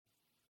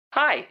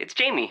Hi, it's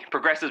Jamie,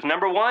 Progressive's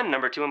number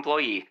 2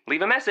 employee.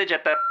 Leave a message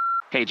at the...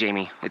 Hey,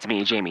 Jamie, it's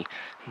me, Jamie.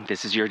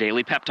 This is your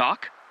daily pep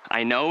talk.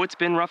 I know it's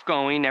been rough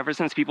going ever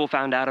since people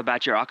found out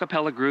about your a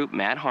cappella group,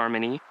 Mad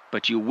Harmony,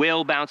 but you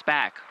will bounce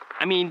back.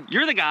 I mean,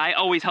 you're the guy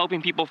always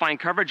helping people find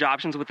coverage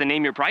options with the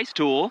Name Your Price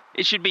tool.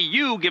 It should be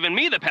you giving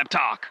me the pep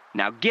talk.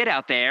 Now get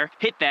out there,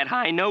 hit that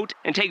high note,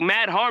 and take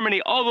Mad Harmony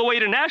all the way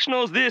to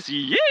nationals this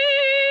year!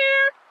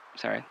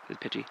 Sorry, it's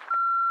pitchy.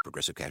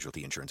 Progressive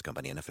Casualty Insurance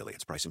Company and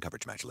Affiliates. Price and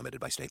coverage match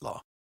limited by state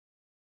law.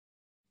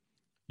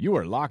 You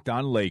are Locked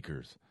On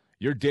Lakers,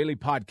 your daily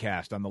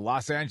podcast on the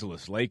Los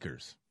Angeles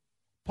Lakers.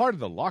 Part of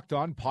the Locked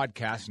On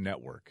Podcast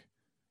Network.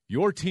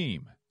 Your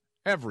team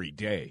every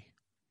day.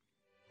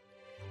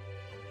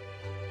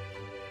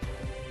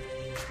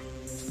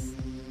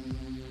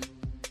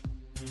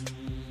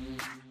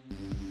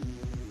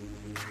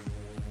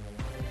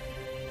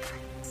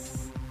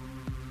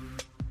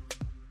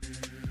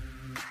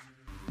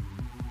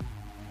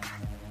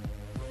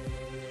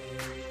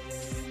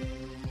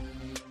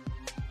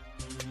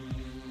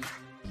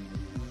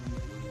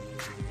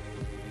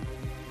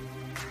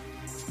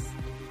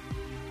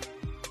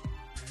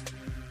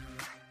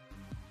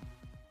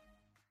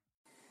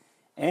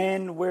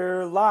 And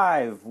we're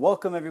live.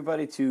 Welcome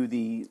everybody to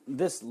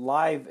this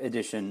live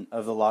edition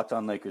of the Locked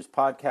On Lakers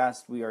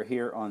podcast. We are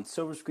here on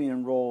Silver Screen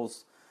and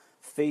Roll's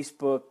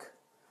Facebook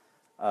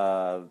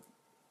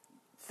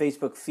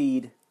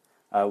feed.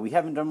 We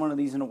haven't done one of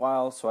these in a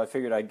while, so I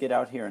figured I'd get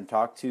out here and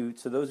talk to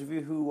those of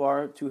you who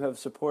have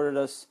supported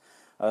us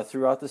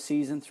throughout the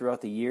season,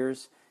 throughout the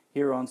years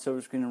here on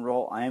Silver Screen and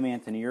Roll. I am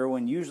Anthony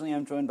Irwin. Usually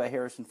I'm joined by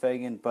Harrison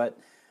Fagan, but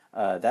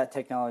that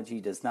technology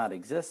does not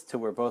exist to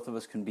where both of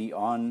us can be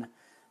on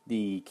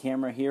the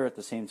camera here at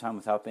the same time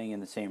without being in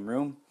the same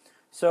room.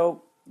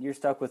 So you're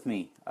stuck with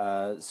me.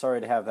 Sorry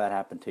to have that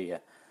happen to you.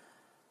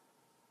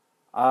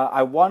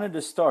 I wanted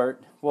to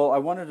start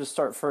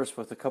first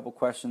with a couple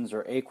questions,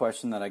 or a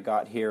question that I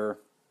got here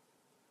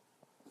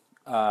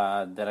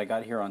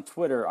on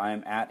Twitter. I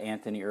am at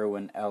Anthony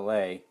Irwin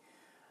LA.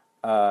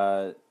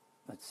 Let's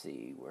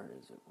see, where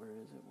is it?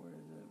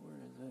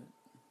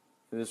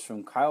 It was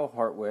from Kyle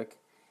Hartwick.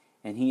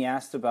 And he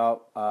asked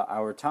about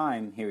our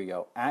time. Here we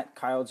go. At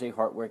Kyle J.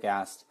 Hartwick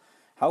asked,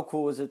 how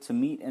cool was it to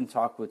meet and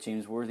talk with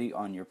James Worthy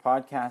on your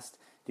podcast?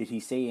 Did he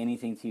say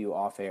anything to you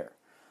off air?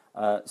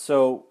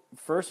 So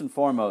first and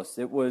foremost,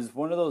 it was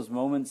one of those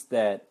moments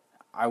that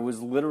I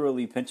was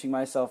literally pinching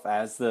myself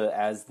as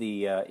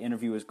the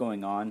interview was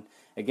going on.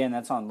 Again,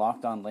 that's on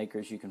Locked On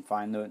Lakers. You can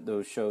find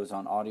those shows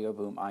on Audio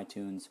Boom,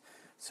 iTunes,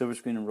 Silver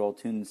Screen and Roll,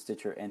 TuneIn,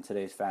 Stitcher, and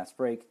today's Fast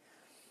Break.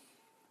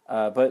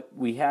 But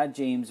we had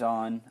James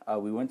on.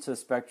 We went to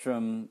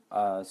Spectrum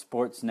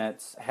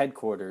Sportsnet's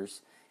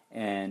headquarters,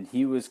 and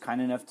he was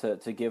kind enough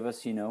to give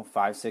us,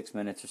 5-6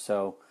 minutes or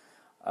so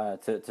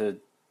to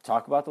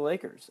talk about the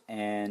Lakers,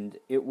 and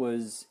it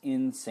was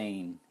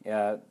insane.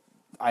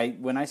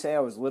 When I say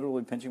I was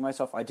literally pinching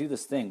myself, I do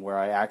this thing where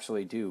I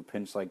actually do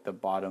pinch like the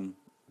bottom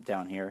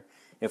down here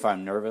if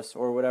I'm nervous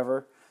or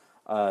whatever.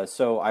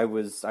 So I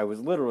was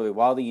literally,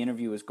 while the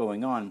interview was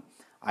going on,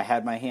 I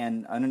had my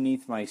hand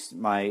underneath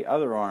my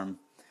other arm,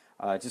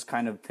 just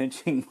kind of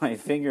pinching my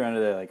finger under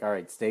there, like, all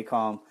right, stay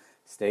calm,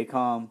 stay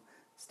calm,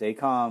 stay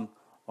calm.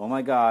 Oh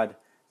my God,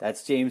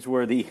 that's James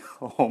Worthy.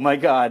 Oh my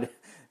God,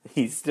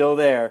 he's still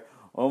there.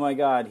 Oh my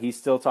God, he's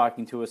still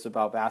talking to us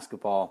about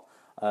basketball.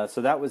 So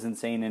that was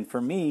insane. And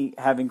for me,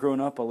 having grown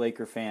up a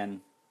Laker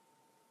fan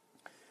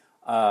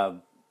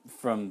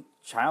from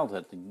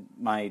childhood,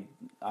 one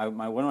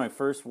of my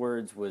first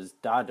words was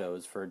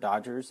Dados for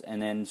Dodgers, and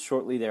then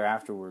shortly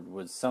thereafterward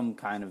was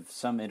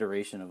some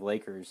iteration of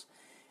Lakers.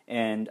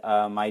 And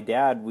my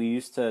dad,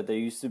 there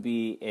used to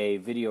be a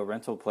video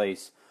rental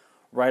place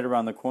right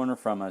around the corner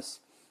from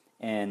us,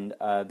 and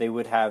they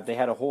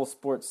had a whole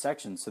sports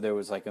section. So there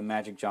was like a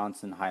Magic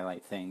Johnson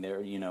highlight thing,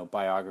 there,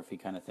 biography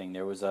kind of thing.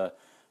 There was a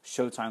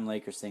Showtime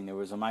Lakers thing. There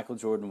was a Michael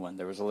Jordan one.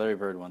 There was a Larry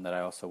Bird one that I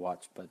also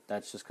watched, but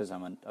that's just because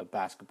I'm a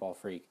basketball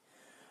freak.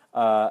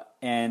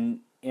 And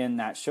in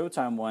that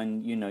Showtime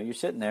one, you're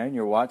sitting there and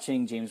you're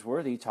watching James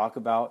Worthy talk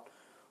about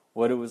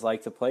what it was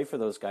like to play for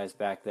those guys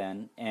back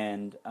then.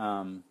 And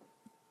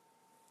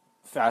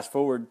fast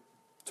forward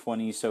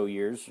 20 so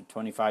years, or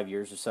 25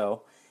 years or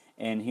so,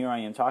 and here I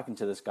am talking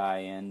to this guy,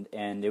 and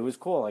it was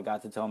cool. I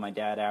got to tell my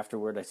dad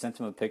afterward. I sent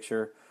him a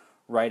picture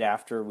right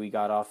after we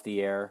got off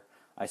the air.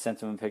 I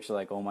sent him a picture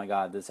like, oh my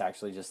God, this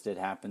actually just did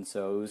happen.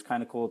 So it was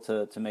kind of cool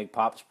to make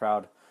Pops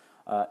proud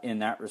in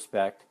that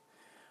respect.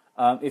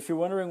 If you're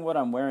wondering what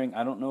I'm wearing,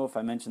 I don't know if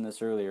I mentioned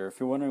this earlier. If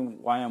you're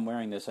wondering why I'm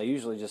wearing this, I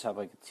usually just have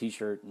like a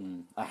t-shirt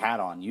and a hat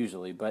on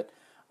usually. But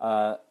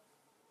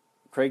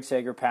Craig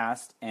Sager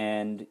passed,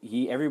 and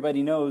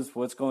everybody knows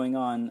what's going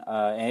on.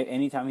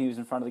 Anytime he was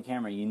in front of the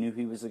camera, you knew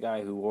he was the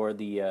guy who wore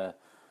the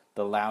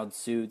loud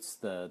suits,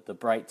 the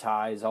bright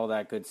ties, all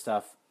that good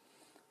stuff.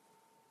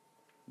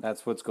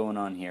 That's what's going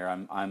on here.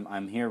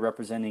 I'm here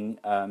representing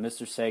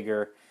Mr.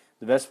 Sager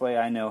the best way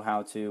I know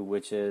how to,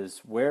 which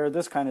is wear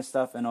this kind of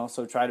stuff and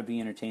also try to be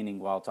entertaining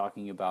while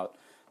talking about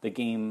the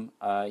game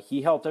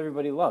he helped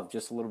everybody love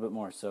just a little bit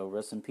more. So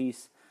rest in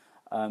peace,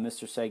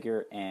 Mr.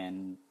 Sager,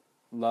 and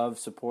love,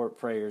 support,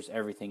 prayers,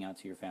 everything out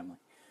to your family.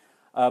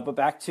 But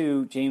back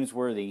to James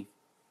Worthy.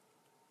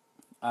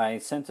 I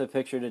sent a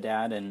picture to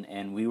Dad,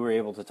 and we were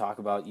able to talk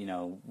about,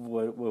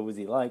 what was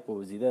he like, what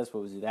was he this,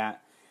 what was he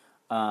that.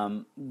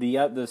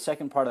 The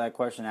second part of that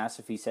question asked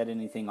if he said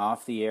anything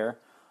off the air.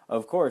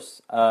 Of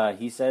course,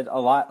 he said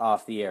a lot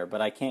off the air, but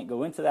I can't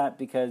go into that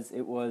because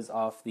it was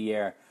off the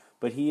air.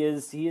 But he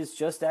is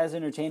just as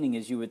entertaining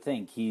as you would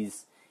think.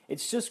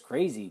 It's just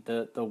crazy,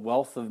 the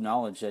wealth of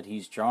knowledge that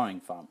he's drawing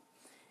from.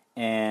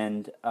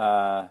 And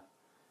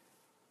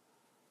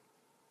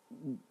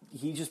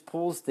he just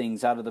pulls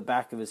things out of the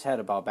back of his head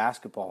about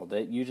basketball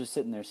that you're just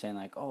sitting there saying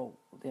like, oh,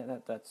 yeah,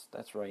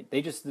 that's right.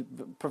 The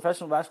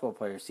professional basketball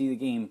players see the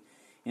game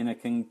in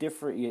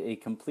a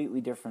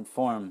completely different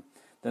form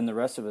than the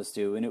rest of us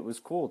do, and it was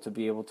cool to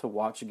be able to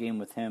watch a game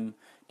with him.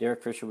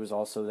 Derek Fisher was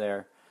also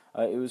there.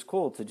 It was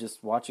cool to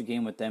just watch a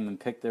game with them and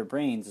pick their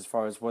brains as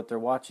far as what they're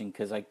watching,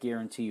 because I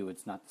guarantee you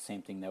it's not the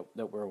same thing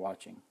that we're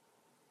watching.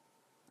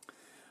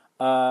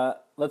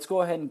 Let's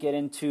go ahead and get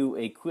into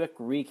a quick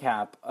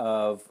recap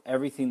of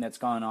everything that's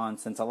gone on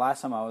since the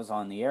last time I was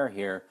on the air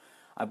here.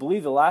 I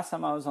believe the last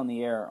time I was on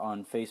the air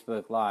on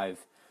Facebook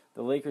Live,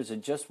 the Lakers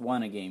had just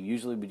won a game.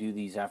 Usually we do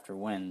these after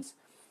wins.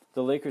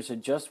 The Lakers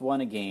had just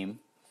won a game,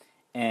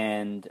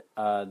 and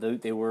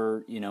they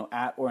were,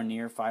 at or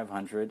near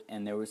 500,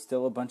 and there was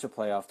still a bunch of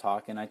playoff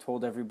talk. And I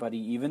told everybody,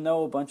 even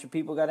though a bunch of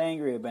people got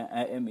angry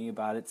at me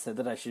about it, said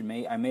that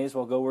I may as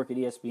well go work at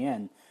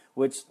ESPN.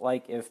 Which,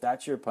 if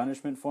that's your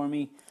punishment for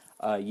me,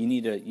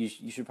 you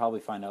should probably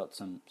find out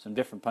some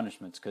different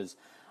punishments, because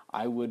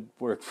I would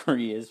work for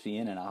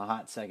ESPN in a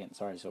hot second.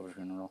 Sorry, Silver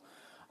Screen Roll.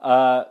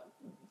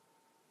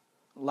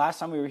 Last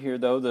time we were here,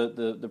 though,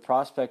 the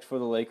prospects for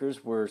the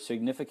Lakers were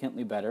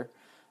significantly better.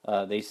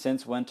 They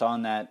since went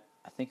on that,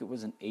 I think it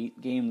was an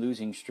 8-game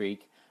losing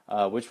streak,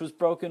 which was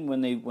broken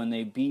when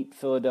they beat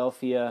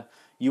Philadelphia.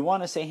 You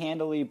want to say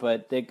handily,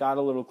 but they got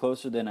a little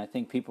closer than I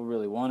think people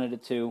really wanted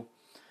it to.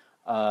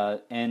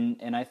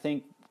 And I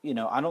think,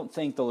 I don't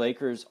think the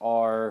Lakers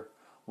are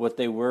what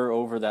they were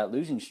over that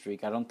losing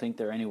streak. I don't think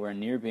they're anywhere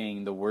near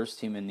being the worst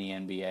team in the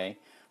NBA.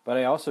 But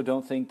I also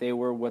don't think they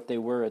were what they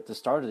were at the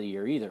start of the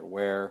year either,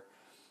 where,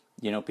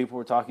 people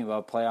were talking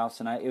about playoffs,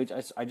 and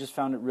I just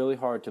found it really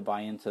hard to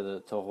buy into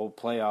the whole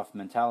playoff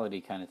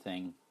mentality kind of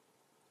thing.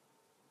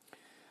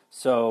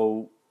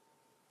 So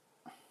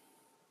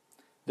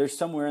they're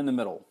somewhere in the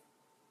middle.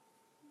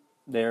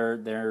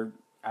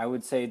 I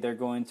would say they're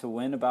going to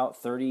win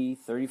about 30,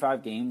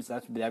 35 games.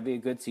 That'd be a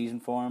good season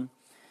for them.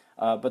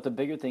 But the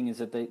bigger thing is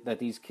that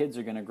these kids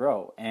are going to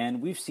grow,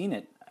 and we've seen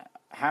it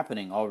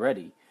happening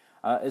already.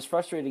 As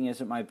frustrating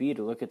as it might be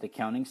to look at the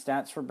counting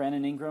stats for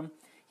Brandon Ingram,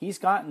 he's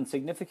gotten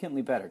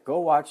significantly better. Go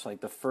watch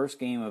the first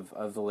game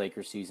of the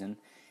Lakers season,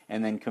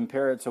 and then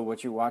compare it to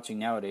what you're watching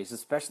nowadays,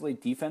 especially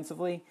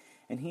defensively.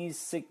 And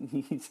he's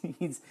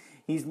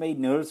made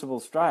noticeable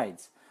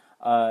strides.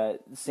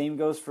 Same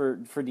goes for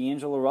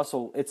D'Angelo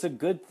Russell. It's a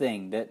good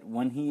thing that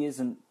when he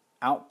isn't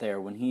out there,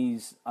 when he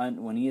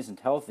isn't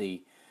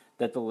healthy,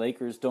 that the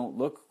Lakers don't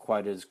look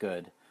quite as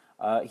good.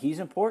 He's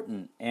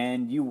important,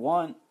 and you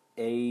want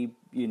a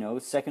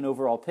second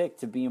overall pick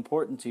to be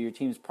important to your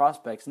team's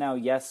prospects. Now,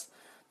 yes,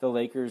 the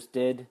Lakers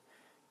did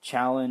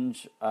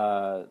challenge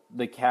the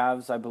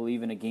Cavs, I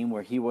believe, in a game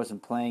where he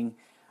wasn't playing.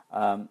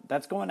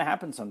 That's going to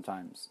happen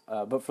sometimes.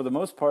 But for the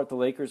most part, the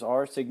Lakers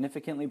are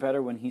significantly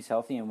better when he's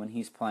healthy and when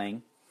he's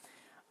playing.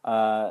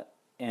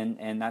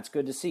 And that's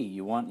good to see.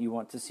 You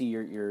want to see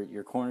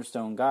your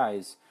cornerstone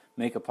guys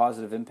make a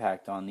positive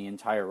impact on the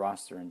entire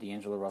roster, and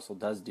D'Angelo Russell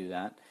does do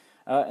that.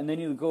 And then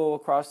you go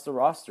across the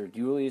roster.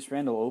 Julius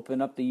Randle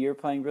opened up the year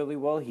playing really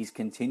well. He's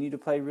continued to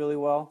play really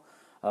well.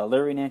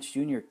 Larry Nance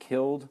Jr.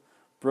 killed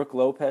Brook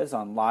Lopez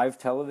on live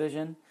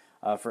television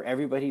for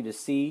everybody to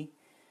see.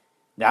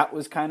 That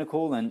was kind of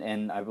cool,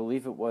 and I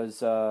believe it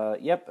was,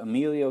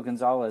 Emilio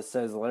Gonzalez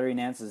says Larry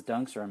Nance's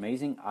dunks are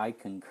amazing. I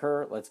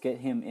concur. Let's get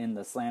him in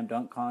the slam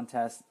dunk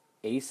contest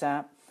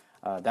ASAP.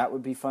 That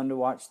would be fun to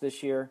watch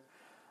this year.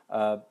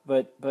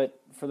 But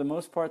for the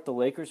most part, the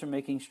Lakers are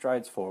making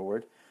strides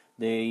forward.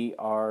 They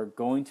are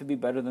going to be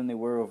better than they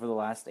were over the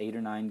last 8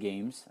 or 9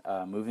 games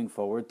moving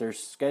forward. Their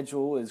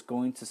schedule is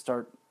going to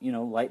start,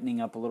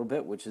 lightening up a little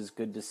bit, which is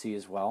good to see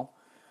as well.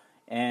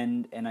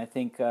 And I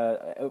think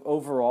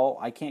overall,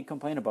 I can't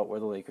complain about where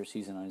the Lakers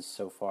season is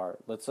so far.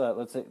 Let's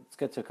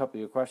get to a couple of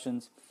your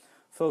questions.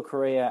 Phil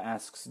Correa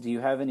asks, do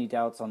you have any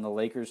doubts on the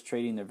Lakers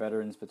trading their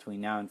veterans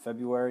between now and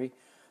February?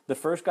 The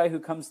first guy who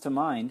comes to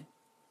mind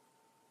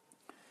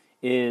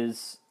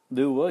is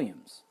Lou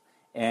Williams.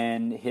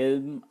 And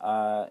him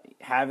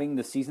having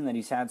the season that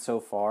he's had so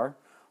far,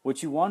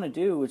 what you want to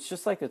do, it's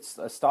just like it's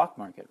a stock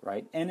market,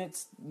 right? And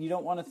you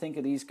don't want to think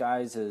of these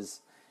guys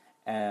as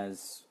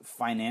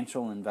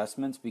financial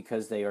investments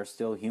because they are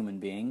still human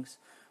beings.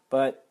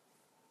 But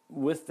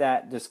with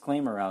that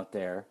disclaimer out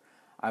there,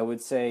 I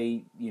would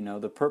say,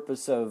 the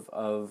purpose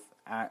of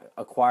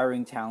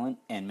acquiring talent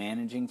and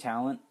managing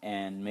talent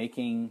and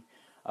making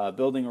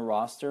building a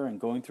roster and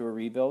going through a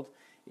rebuild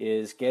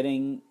is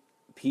getting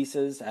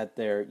pieces at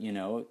their,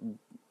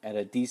 at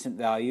a decent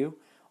value,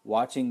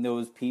 watching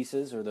those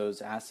pieces or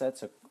those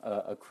assets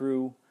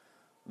accrue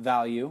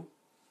value,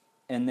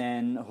 and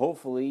then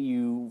hopefully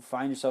you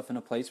find yourself in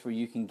a place where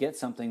you can get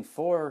something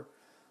for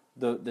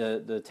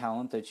the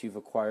talent that you've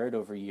acquired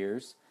over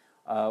years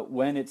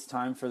when it's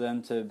time for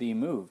them to be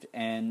moved.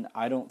 And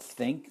I don't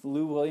think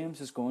Lou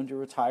Williams is going to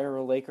retire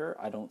a Laker.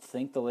 I don't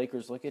think the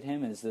Lakers look at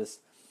him as this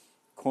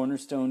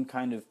cornerstone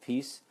kind of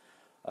piece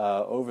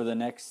over the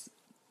next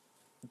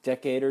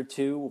decade or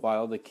two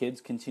while the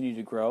kids continue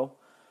to grow.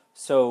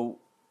 So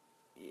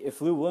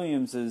if Lou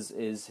Williams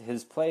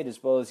has played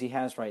as well as he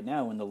has right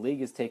now, and the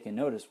league has taken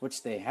notice,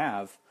 which they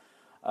have,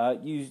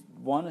 you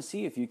want to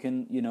see if you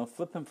can,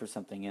 flip him for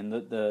something. And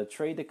the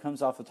trade that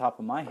comes off the top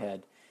of my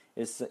head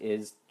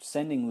is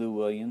sending Lou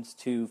Williams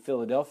to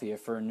Philadelphia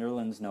for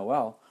Nerlens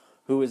Noel,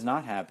 who is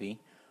not happy.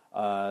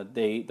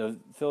 The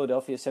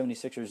Philadelphia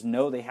 76ers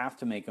know they have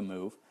to make a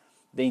move.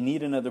 They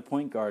need another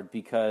point guard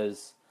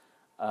because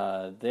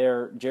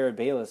their Jared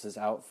Bayless is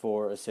out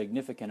for a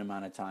significant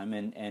amount of time,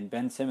 and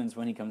Ben Simmons,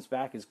 when he comes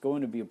back, is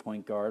going to be a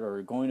point guard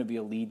or going to be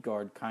a lead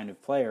guard kind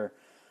of player,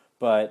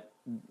 but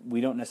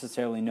we don't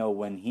necessarily know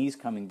when he's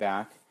coming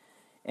back.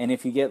 And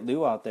if you get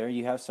Lou out there,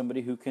 you have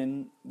somebody who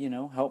can,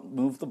 help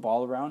move the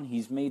ball around.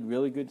 He's made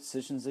really good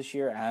decisions this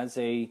year as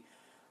a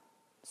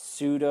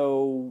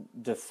pseudo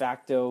de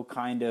facto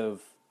kind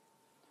of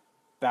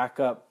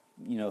backup,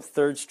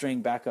 third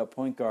string backup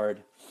point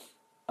guard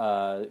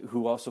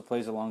who also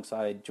plays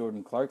alongside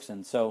Jordan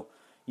Clarkson. So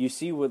you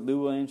see what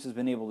Lou Williams has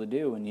been able to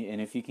do, and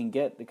if you can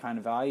get the kind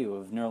of value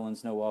of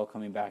Nerlens Noel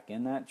coming back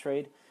in that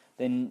trade,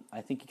 then I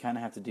think you kind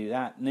of have to do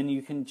that. And then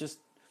you can just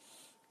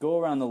go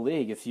around the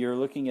league. If you're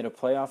looking at a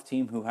playoff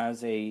team who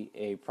has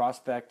a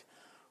prospect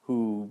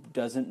who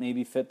doesn't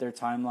maybe fit their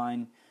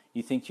timeline,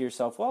 you think to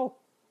yourself, well,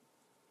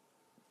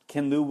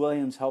 can Lou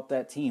Williams help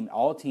that team?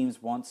 All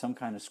teams want some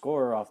kind of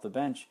scorer off the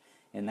bench,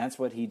 and that's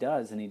what he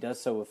does, and he does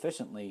so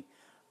efficiently.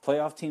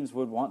 Playoff teams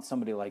would want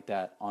somebody like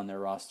that on their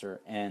roster,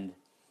 and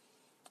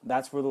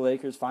that's where the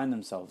Lakers find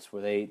themselves,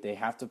 where they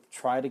have to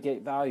try to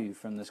get value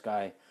from this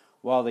guy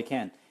while they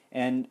can.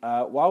 And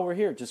while we're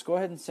here, just go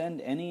ahead and send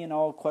any and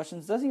all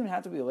questions. It doesn't even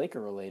have to be Laker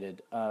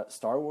related.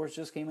 Star Wars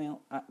just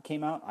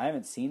came out. I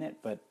haven't seen it,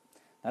 but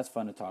that's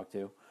fun to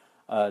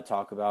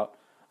talk about.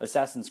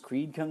 Assassin's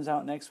Creed comes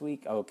out next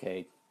week.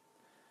 Okay,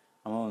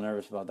 I'm a little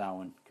nervous about that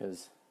one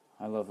because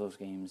I love those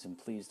games, and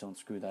please don't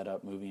screw that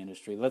up, movie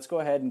industry. Let's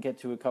go ahead and get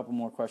to a couple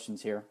more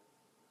questions here.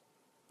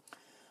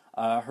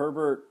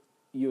 Herbert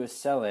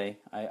Uesele,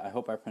 I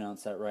hope I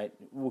pronounced that right.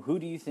 Who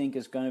do you think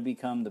is going to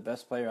become the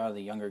best player out of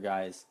the younger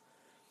guys?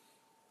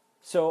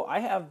 So I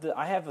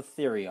have a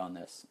theory on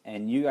this,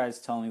 and you guys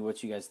tell me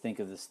what you guys think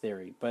of this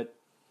theory. But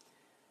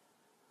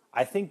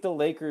I think the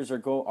Lakers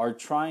are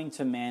trying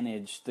to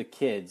manage the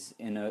kids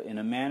in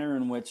a manner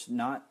in which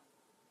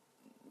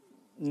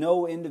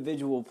no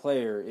individual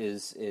player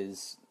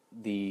is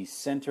the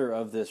center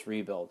of this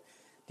rebuild.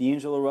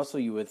 D'Angelo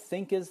Russell, you would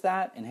think, is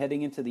that, and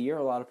heading into the year,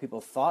 a lot of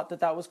people thought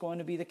that was going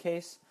to be the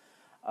case,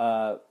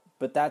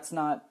 but that's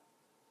not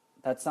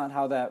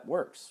how that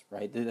works,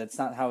 right? That's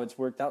not how it's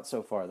worked out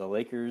so far. The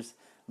Lakers,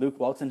 Luke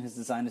Walton has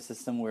designed a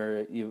system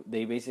where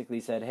they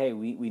basically said, hey,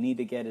 we need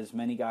to get as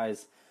many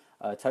guys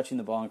touching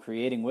the ball and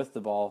creating with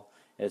the ball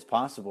as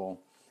possible,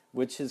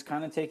 which has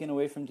kind of taken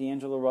away from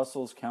D'Angelo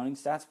Russell's counting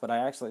stats, but I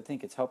actually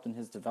think it's helped in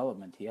his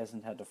development. He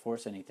hasn't had to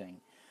force anything.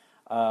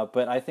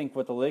 But I think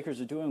what the Lakers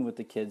are doing with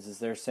the kids is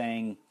they're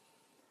saying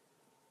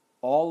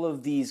all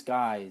of these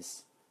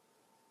guys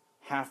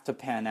have to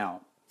pan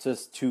out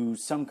to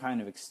some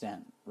kind of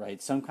extent,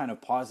 right? Some kind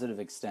of positive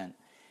extent.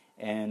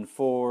 And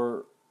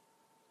for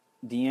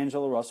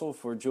D'Angelo Russell,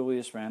 for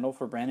Julius Randle,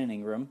 for Brandon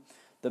Ingram,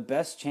 the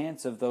best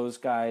chance of those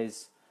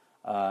guys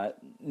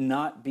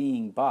not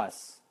being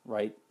busts,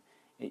 right?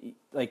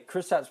 Like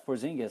Kristaps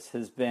Porzingis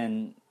has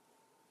been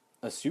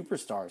a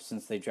superstar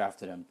since they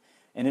drafted him,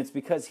 and it's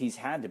because he's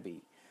had to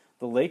be.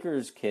 The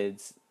Lakers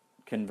kids,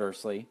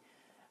 conversely,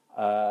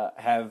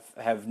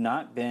 have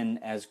not been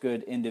as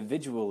good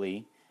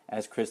individually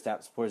as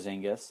Kristaps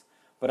Porzingis,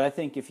 but I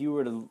think if you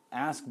were to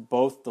ask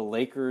both the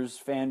Lakers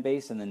fan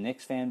base and the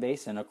Knicks fan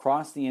base and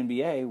across the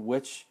NBA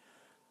which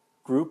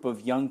group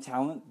of young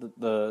talent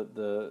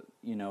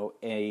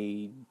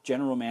a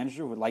general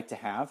manager would like to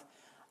have,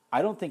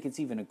 I don't think it's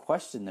even a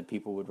question that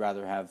people would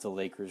rather have the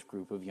Lakers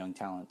group of young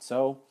talent.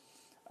 So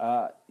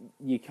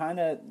you kind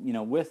of,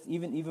 with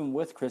even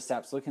with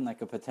Kristaps looking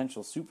like a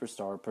potential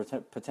superstar,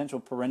 potential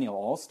perennial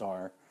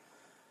all-star,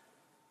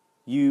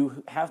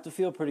 you have to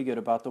feel pretty good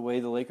about the way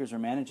the Lakers are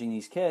managing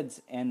these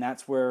kids, and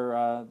that's where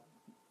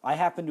I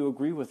happen to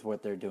agree with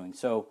what they're doing.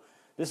 So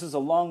this is a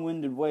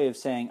long-winded way of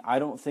saying I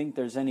don't think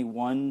there's any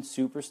one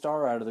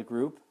superstar out of the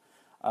group.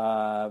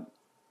 I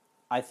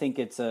think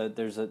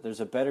there's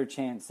a better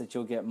chance that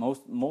you'll get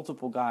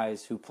multiple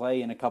guys who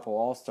play in a couple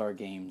all-star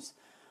games,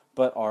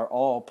 but are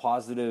all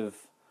positive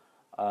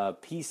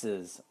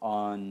pieces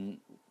on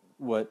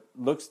what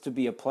looks to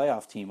be a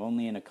playoff team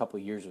only in a couple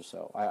years or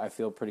so. I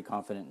feel pretty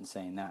confident in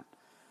saying that.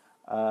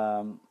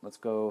 Let's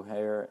go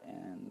here.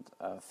 And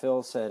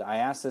Phil said, I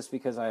asked this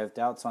because I have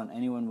doubts on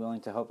anyone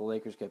willing to help the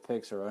Lakers get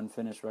picks or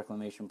unfinished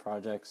reclamation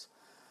projects,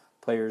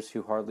 players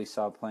who hardly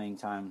saw playing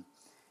time,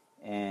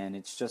 and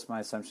it's just my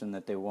assumption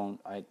that they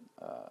won't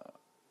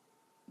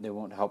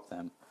help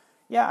them.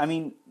 Yeah, I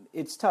mean,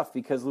 it's tough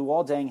because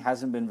Luol Deng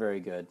hasn't been very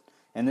good.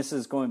 And this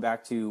is going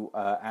back to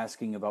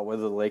asking about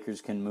whether the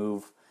Lakers can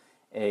move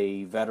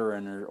a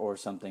veteran or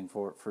something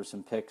for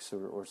some picks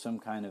or some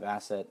kind of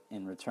asset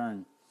in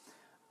return.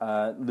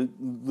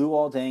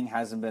 Luol Deng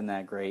hasn't been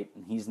that great,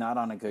 and he's not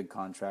on a good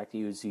contract.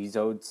 He's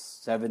owed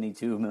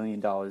 $72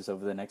 million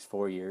over the next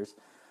 4 years.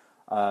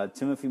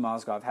 Timothy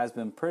Mozgov has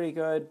been pretty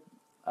good,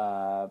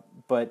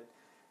 but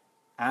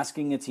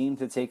asking a team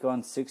to take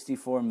on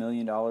 $64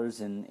 million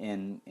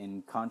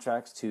in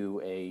contracts to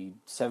a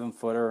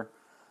 7-footer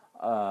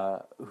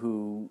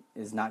who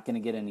is not going to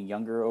get any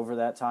younger over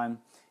that time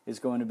is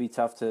going to be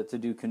tough to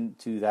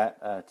do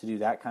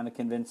that kind of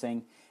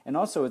convincing. And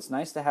also, it's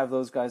nice to have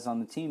those guys on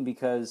the team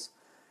because,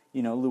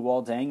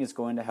 Luol Deng is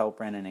going to help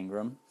Brandon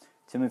Ingram.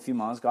 Timothy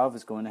Mozgov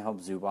is going to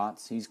help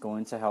Zubats. He's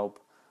going to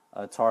help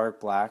Tariq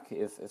Black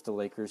if the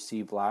Lakers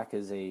see Black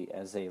as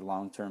a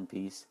long-term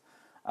piece.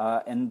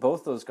 And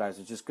both those guys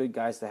are just good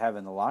guys to have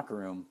in the locker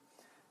room.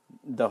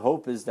 The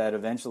hope is that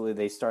eventually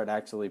they start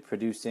actually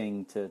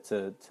producing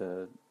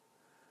to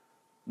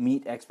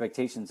meet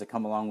expectations that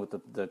come along with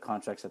the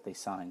contracts that they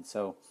sign.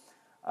 So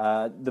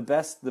the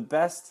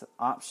best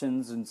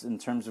options in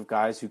terms of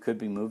guys who could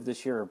be moved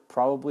this year are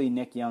probably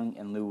Nick Young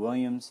and Lou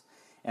Williams,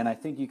 and I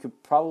think you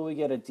could probably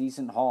get a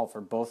decent haul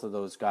for both of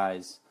those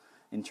guys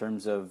in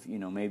terms of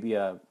maybe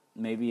a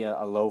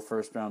low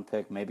first-round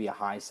pick, maybe a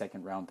high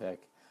second-round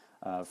pick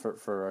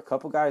for a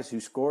couple guys who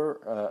score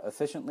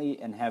efficiently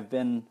and have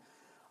been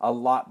a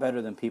lot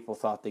better than people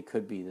thought they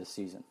could be this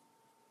season.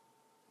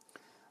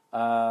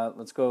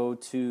 Let's go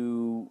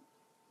to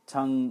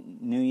Tung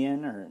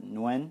Nguyen or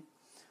Nguyen.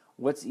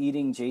 What's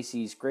eating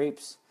JC's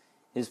grapes?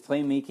 His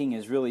playmaking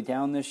is really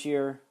down this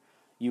year.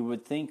 You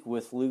would think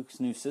with Luke's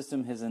new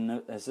system, his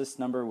assist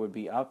number would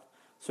be up.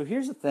 So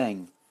here's the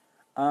thing.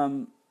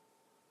 I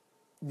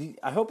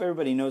hope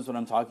everybody knows what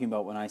I'm talking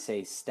about when I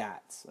say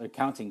stats, or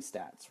counting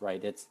stats,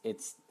 right?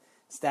 It's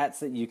stats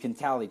that you can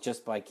tally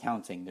just by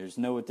counting. There's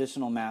no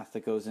additional math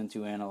that goes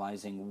into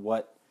analyzing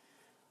what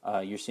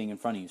you're seeing in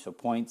front of you. So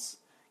points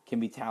can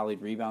be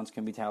tallied, rebounds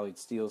can be tallied,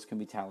 steals can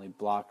be tallied,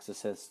 blocks,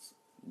 assists,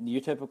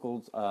 your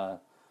typical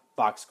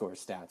box score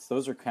stats.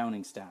 Those are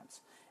counting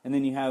stats. And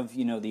then you have,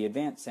 the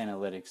advanced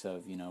analytics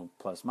of,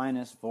 plus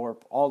minus, VORP,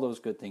 all those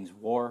good things,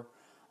 WAR,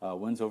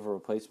 wins over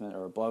replacement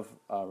or above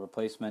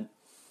replacement.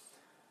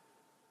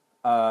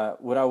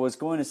 What I was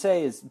going to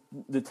say is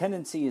the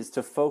tendency is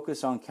to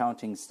focus on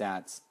counting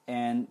stats,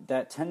 and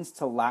that tends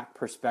to lack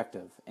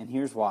perspective. And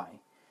here's why.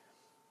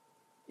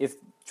 If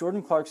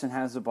Jordan Clarkson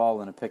has the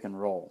ball in a pick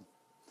and roll,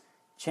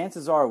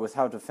 chances are with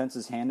how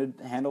defenses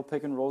handle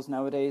pick and rolls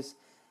nowadays,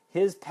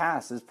 his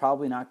pass is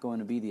probably not going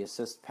to be the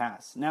assist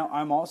pass. Now,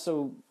 I'm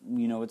also,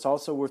 it's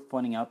also worth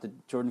pointing out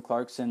that Jordan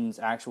Clarkson's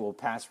actual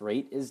pass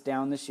rate is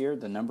down this year.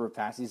 The number of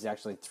passes he's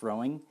actually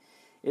throwing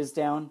is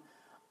down.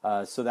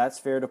 So that's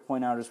fair to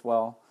point out as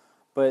well.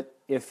 But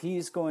if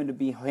he's going to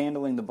be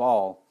handling the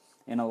ball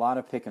in a lot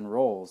of pick and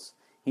rolls,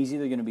 he's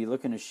either going to be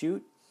looking to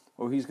shoot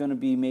or he's going to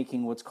be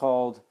making what's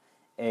called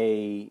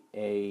a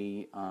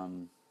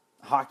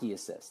hockey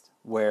assist,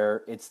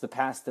 where it's the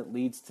pass that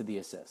leads to the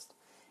assist.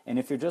 And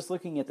if you're just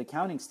looking at the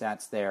counting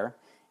stats there,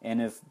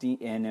 and if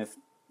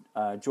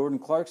Jordan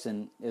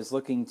Clarkson is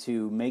looking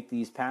to make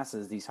these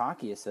passes, these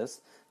hockey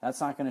assists,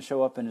 that's not going to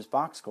show up in his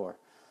box score.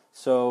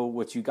 So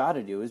what you got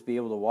to do is be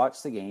able to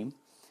watch the game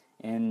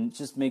and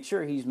just make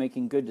sure he's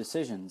making good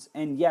decisions.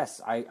 And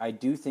yes, I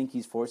do think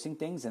he's forcing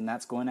things, and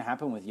that's going to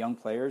happen with young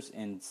players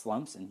in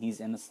slumps, and he's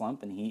in a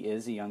slump, and he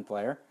is a young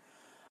player.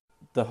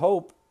 The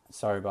hope,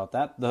 sorry about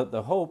that,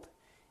 the hope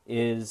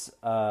is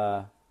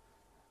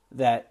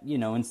that,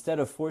 instead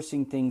of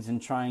forcing things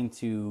and trying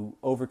to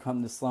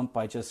overcome the slump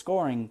by just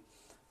scoring,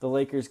 the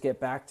Lakers get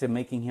back to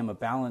making him a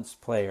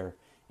balanced player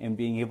and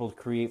being able to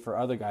create for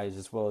other guys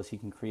as well as he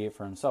can create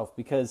for himself.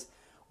 Because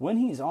when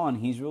he's on,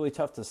 he's really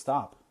tough to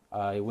stop.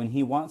 When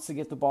he wants to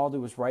get the ball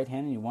to his right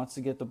hand and he wants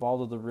to get the ball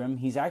to the rim,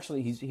 he's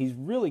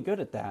really good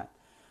at that.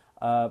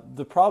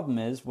 The problem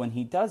is when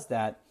he does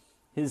that,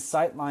 his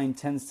sight line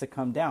tends to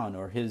come down,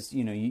 or his,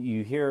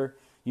 you hear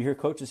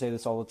coaches say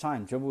this all the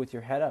time: dribble with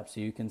your head up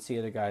so you can see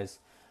other guys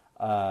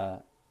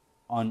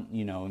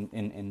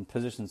in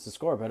positions to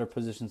score, better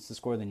positions to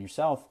score than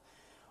yourself.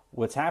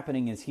 What's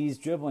happening is he's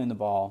dribbling the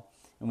ball,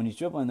 and when he's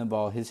dribbling the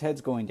ball, his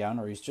head's going down,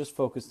 or he's just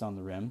focused on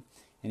the rim,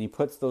 and he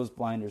puts those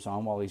blinders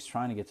on while he's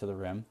trying to get to the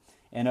rim.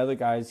 And other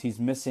guys, he's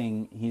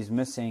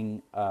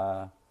missing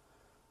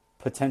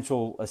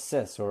potential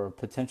assists or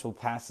potential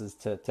passes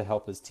to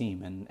help his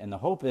team. And the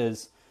hope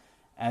is,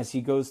 as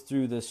he goes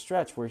through this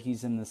stretch where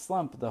he's in the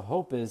slump, the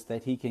hope is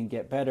that he can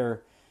get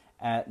better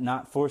at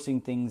not forcing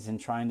things and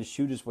trying to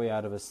shoot his way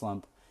out of a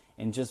slump,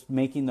 and just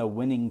making the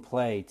winning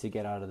play to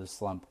get out of the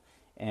slump.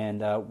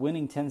 And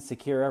winning tends to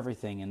cure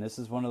everything, and this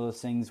is one of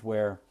those things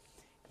where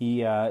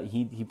he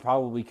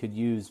probably could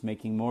use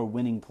making more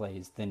winning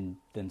plays than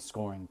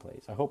scoring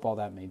plays. I hope all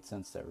that made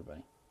sense to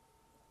everybody.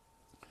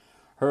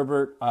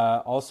 Herbert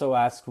also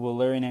asked, will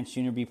Larry Nance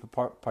Jr. be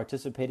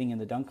participating in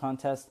the dunk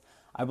contest?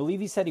 I believe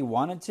he said he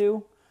wanted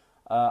to.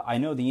 I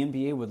know the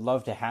NBA would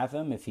love to have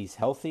him if he's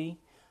healthy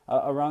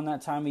around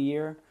that time of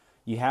year.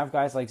 You have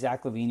guys like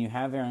Zach LaVine, you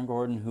have Aaron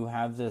Gordon, who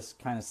have this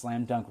kind of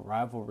slam dunk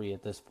rivalry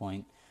at this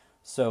point.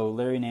 So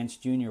Larry Nance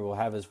Jr. will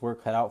have his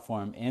work cut out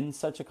for him in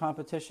such a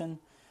competition.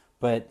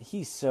 But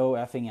he's so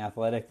effing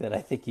athletic that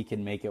I think he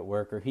can make it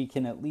work, or he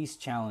can at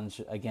least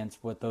challenge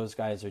against what those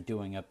guys are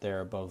doing up there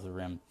above the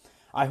rim.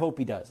 I hope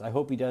he does. I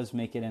hope he does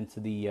make it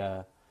into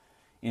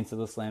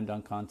the slam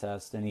dunk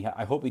contest, and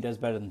I hope he does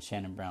better than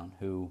Shannon Brown,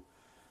 who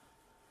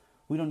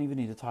we don't even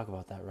need to talk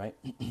about that, right?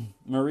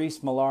 Maurice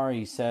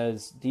Malari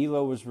says,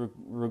 D'Lo was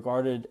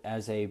regarded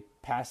as a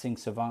passing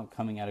savant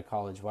coming out of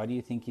college. Why do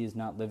you think he is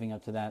not living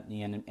up to that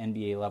in the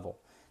NBA level?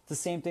 It's the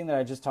same thing that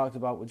I just talked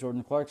about with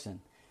Jordan Clarkson.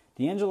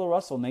 D'Angelo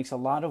Russell makes a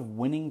lot of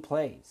winning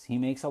plays. He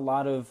makes a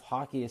lot of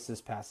hockey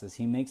assist passes.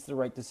 He makes the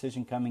right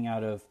decision coming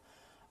out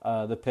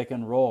of the pick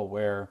and roll,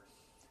 where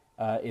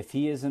if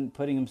he isn't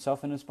putting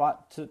himself in a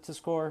spot to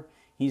score,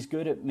 he's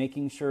good at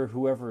making sure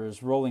whoever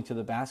is rolling to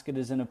the basket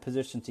is in a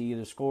position to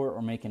either score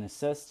or make an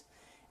assist.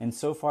 And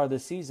so far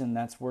this season,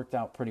 that's worked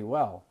out pretty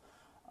well.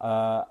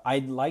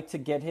 I'd like to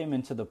get him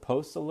into the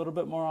post a little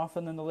bit more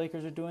often than the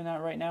Lakers are doing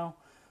that right now.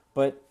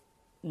 But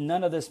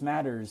none of this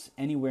matters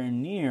anywhere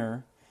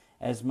near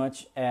as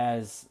much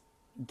as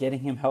getting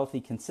him healthy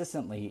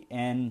consistently.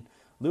 And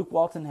Luke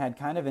Walton had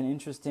kind of an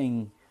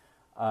interesting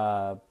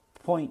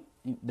point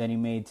that he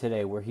made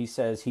today, where he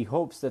says he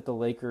hopes that the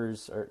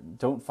Lakers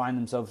don't find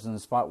themselves in a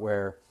spot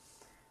where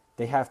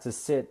they have to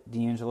sit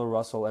D'Angelo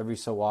Russell every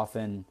so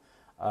often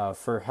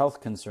for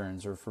health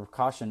concerns or for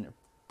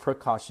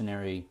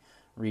precautionary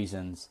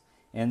reasons,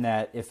 and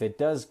that if it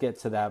does get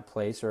to that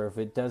place, or if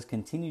it does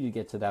continue to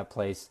get to that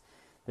place,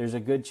 there's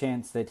a good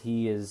chance that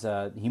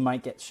he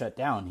might get shut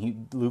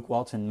down. Luke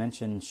Walton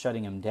mentioned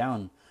shutting him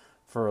down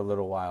for a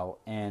little while,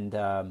 and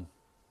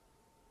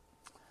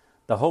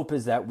the hope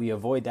is that we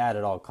avoid that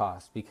at all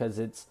costs, because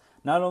it's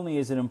not only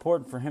is it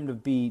important for him to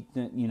be,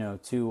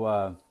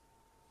 to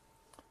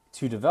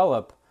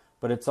develop,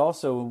 but it's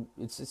also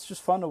it's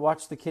just fun to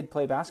watch the kid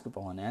play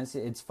basketball, and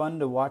it's fun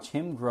to watch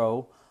him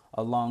grow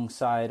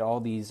alongside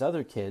all these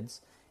other kids,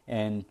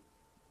 and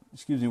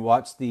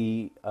watch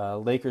the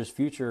Lakers'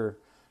 future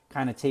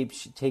kind of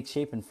take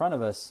shape in front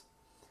of us.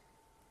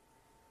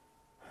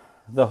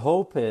 The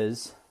hope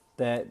is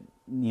that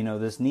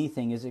this knee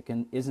thing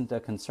isn't a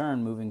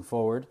concern moving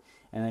forward,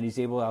 and that he's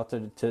able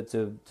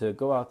to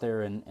go out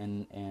there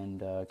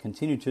and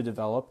continue to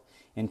develop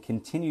and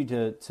continue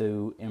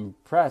to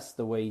impress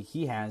the way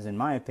he has, in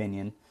my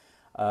opinion,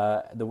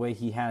 the way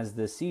he has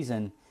this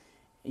season.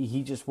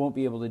 He just won't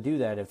be able to do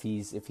that if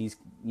he's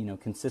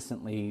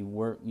consistently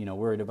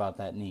worried about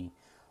that knee.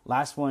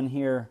 Last one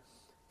here,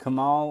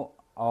 Kamal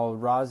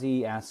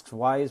Al-Razi asks,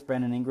 why is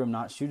Brandon Ingram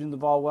not shooting the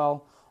ball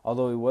well,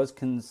 although he was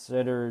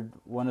considered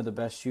one of the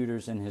best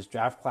shooters in his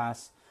draft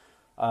class?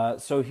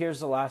 So here's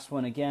the last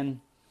one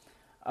again.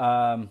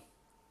 For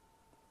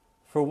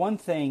one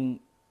thing,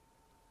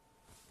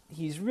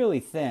 he's really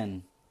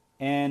thin,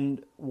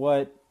 and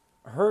what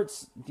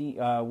hurts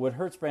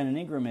Brandon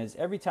Ingram is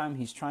every time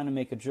he's trying to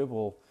make a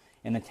dribble,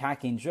 an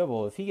attacking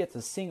dribble, if he gets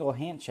a single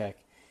hand check,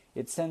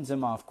 it sends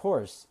him off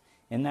course,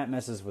 and that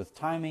messes with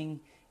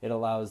timing. It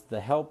allows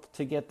the help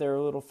to get there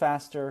a little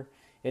faster.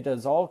 It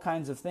does all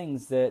kinds of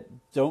things that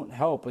don't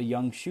help a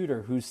young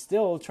shooter who's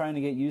still trying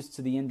to get used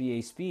to the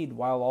NBA speed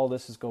while all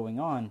this is going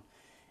on.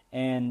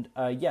 And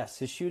yes,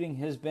 his shooting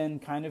has been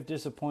kind of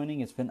disappointing.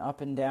 It's been up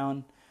and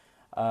down.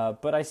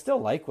 But I still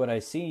like what I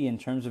see in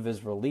terms of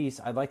his release.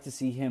 I'd like to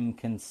see him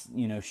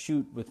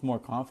shoot with more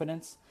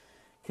confidence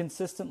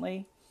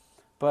consistently.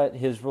 But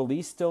his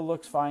release still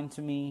looks fine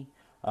to me.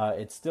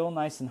 It's still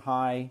nice and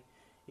high.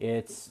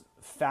 It's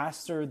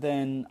faster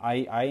than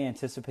I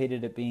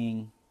anticipated it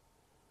being.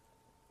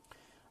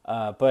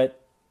 But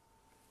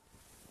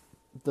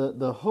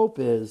the hope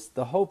is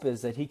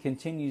that he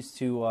continues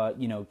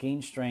to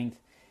gain strength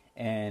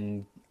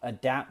and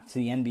adapt to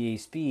the NBA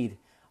speed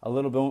a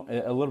little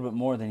bit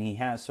more than he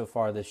has so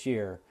far this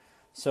year.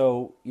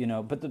 So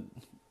but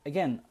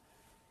again,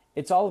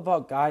 it's all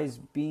about guys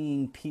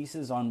being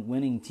pieces on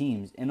winning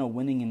teams in a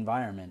winning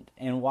environment.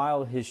 And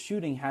while his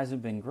shooting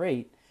hasn't been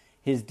great,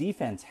 his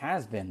defense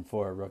has been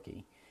for a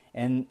rookie,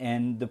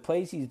 and the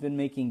plays he's been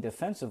making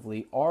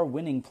defensively are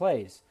winning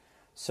plays.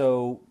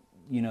 So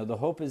the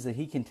hope is that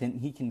he can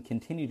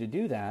continue to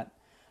do that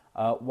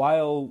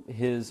while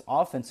his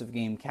offensive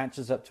game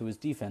catches up to his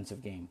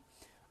defensive game.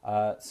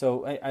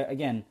 So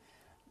again,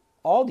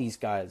 all these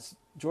guys,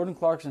 Jordan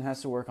Clarkson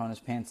has to work on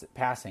his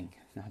passing.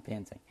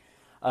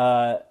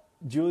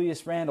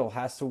 Julius Randle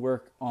has to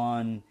work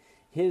on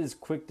his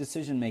quick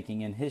decision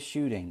making and his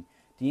shooting.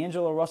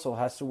 D'Angelo Russell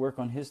has to work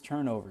on his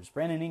turnovers.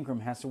 Brandon Ingram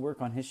has to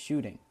work on his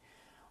shooting.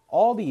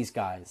 all these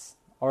guys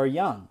are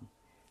young.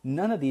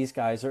 None of these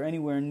guys are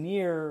anywhere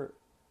near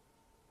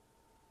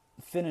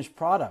finished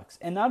products.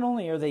 And not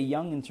only are they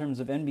young in terms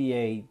of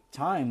NBA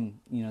time,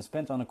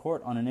 spent on a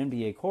court, on an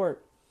NBA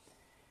court,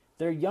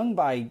 they're young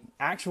by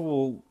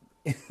actual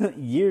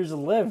years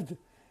lived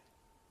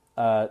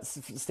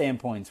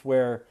standpoints,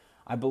 where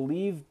I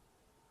believe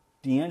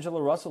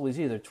D'Angelo Russell is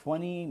either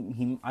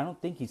 20, I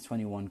don't think he's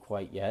 21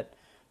 quite yet.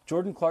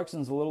 Jordan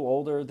Clarkson's a little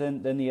older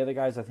than the other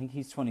guys. I think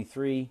he's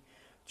 23.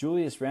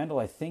 Julius Randle,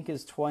 I think,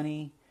 is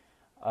 20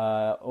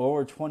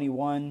 or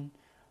 21.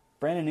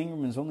 Brandon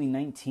Ingram is only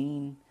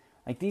 19.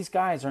 Like, these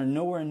guys are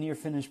nowhere near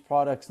finished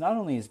products, not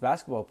only as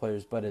basketball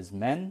players, but as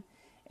men.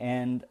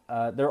 And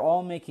they're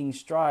all making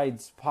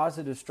strides,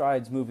 positive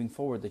strides moving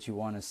forward that you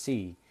want to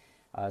see.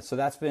 So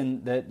that's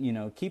been that,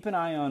 keep an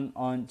eye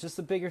on just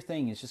the bigger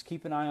thing is just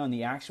keep an eye on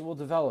the actual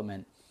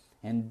development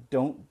and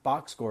don't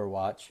box score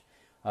watch.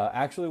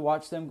 Actually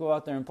watch them go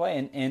out there and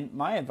play. And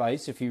my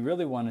advice, if you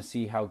really want to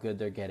see how good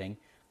they're getting,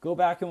 go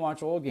back and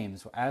watch old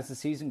games as the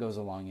season goes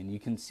along, and you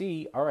can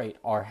see, all right,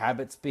 our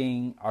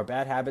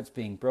bad habits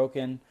being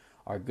broken,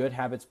 our good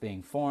habits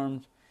being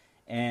formed,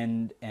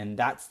 and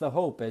that's the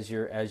hope as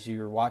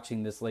you're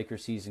watching this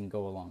Lakers season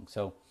go along.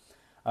 So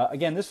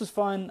again, this was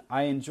fun.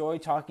 I enjoy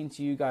talking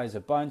to you guys a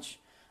bunch.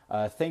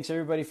 Thanks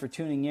everybody for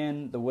tuning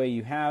in the way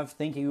you have.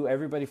 Thank you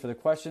everybody for the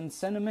questions.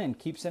 Send them in.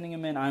 Keep sending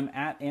them in. I'm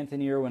at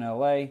Anthony Irwin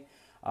LA.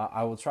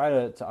 I will try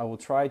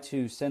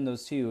to send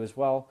those to you as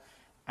well.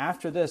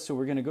 After this, so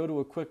we're going to go to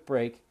a quick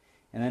break,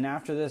 and then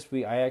after this,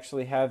 I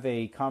actually have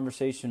a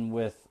conversation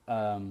with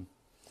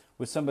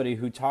somebody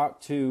who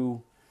talked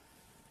to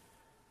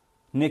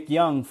Nick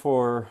Young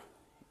for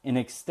an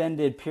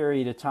extended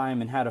period of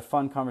time and had a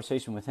fun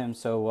conversation with him.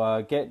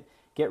 So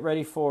get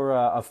ready for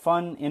a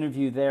fun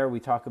interview there. We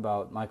talk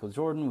about Michael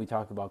Jordan, we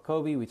talk about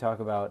Kobe, we talk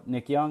about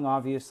Nick Young,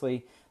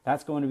 obviously.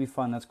 That's going to be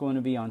fun. That's going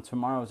to be on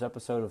tomorrow's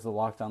episode of the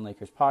Locked On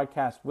Lakers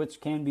podcast,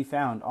 which can be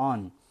found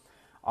on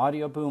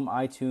Audio Boom,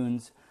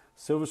 iTunes,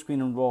 Silver Screen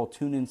and Roll,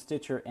 TuneIn,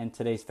 Stitcher, and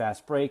today's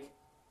Fast Break.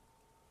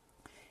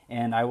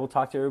 And I will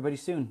talk to everybody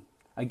soon.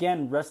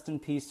 Again, rest in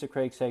peace to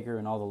Craig Sager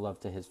and all the love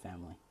to his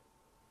family.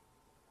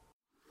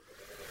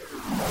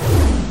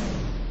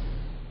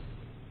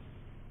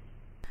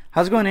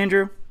 How's it going,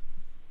 Andrew?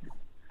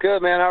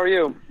 Good, man. How are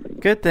you?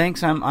 Good,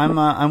 thanks.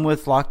 I'm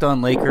with Locked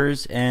On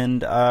Lakers,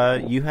 and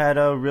you had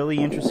a really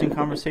interesting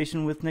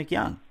conversation with Nick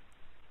Young.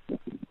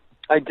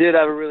 I did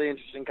have a really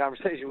interesting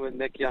conversation with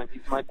Nick Young.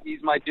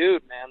 He's my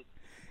dude, man.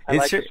 I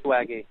like the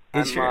swaggy.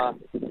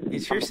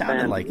 It sure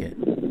sounded like it.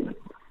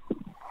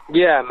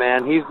 Yeah,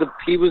 man.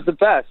 He was the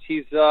best.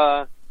 He's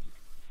a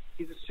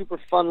super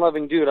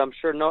fun-loving dude. I'm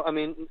sure no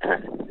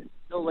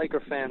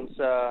Laker fans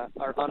are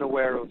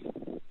unaware of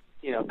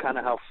kind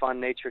of how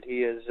fun-natured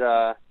he is.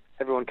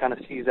 Everyone kind of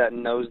sees that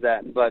and knows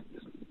that, but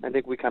I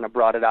think we kind of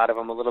brought it out of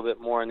him a little bit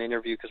more in the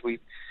interview because we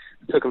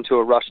took him to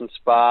a Russian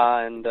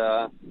spa and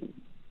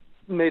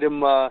made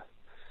him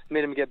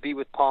get beat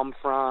with palm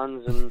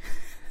fronds and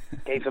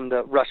gave him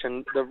the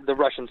Russian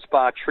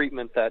spa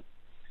treatment that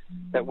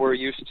we're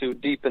used to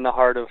deep in the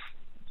heart of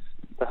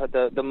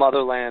the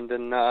motherland,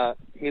 and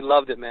he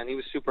loved it, man. He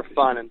was super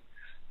fun and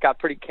got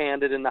pretty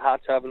candid in the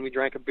hot tub, and we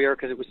drank a beer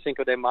because it was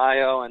Cinco de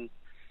Mayo, and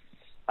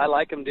I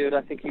like him, dude.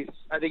 I think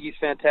he's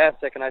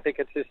fantastic, and I think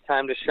it's his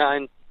time to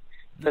shine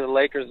for the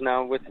Lakers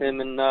now with him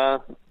and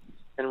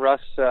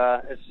Russ.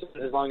 As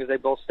long as they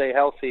both stay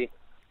healthy,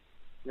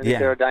 I think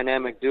they're a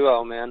dynamic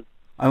duo, man.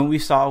 I mean, we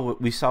saw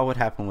what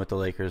happened with the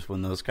Lakers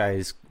when those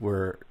guys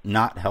were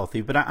not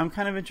healthy. But I'm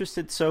kind of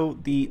interested. So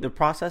the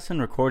process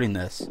in recording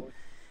this,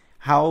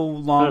 how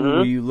long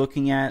were you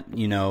looking at?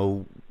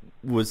 How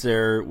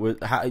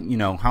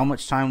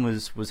much time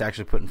was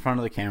actually put in front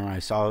of the camera? I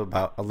saw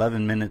about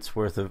 11 minutes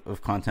worth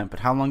of content,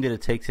 but how long did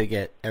it take to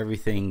get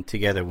everything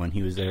together when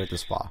he was there at the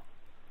spa?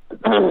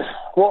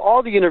 Well,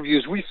 all the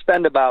interviews we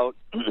spend about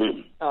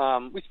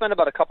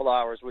a couple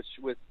hours, which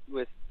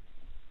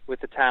with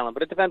the talent,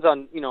 but it depends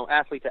on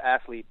athlete to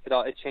athlete.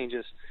 It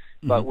changes,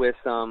 but with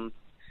him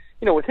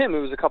it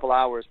was a couple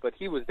hours, but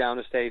he was down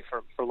to stay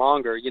for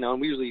longer.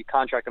 And we usually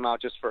contract him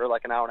out just for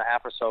like an hour and a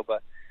half or so,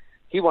 but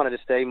he wanted to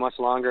stay much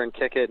longer and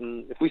kick it.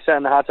 And if we sat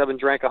in the hot tub and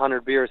drank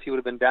 100 beers, he would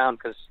have been down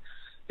because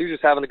he was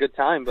just having a good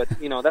time. But,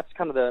 that's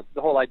kind of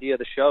the whole idea of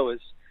the show is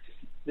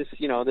this,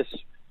 this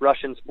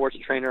Russian sports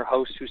trainer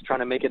host who's trying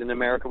to make it in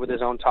America with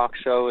his own talk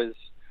show is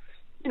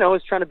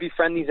trying to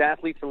befriend these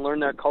athletes and learn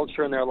their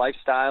culture and their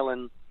lifestyle.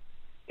 And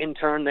in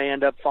turn, they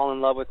end up falling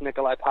in love with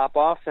Nikolai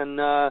Popov. And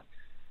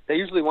they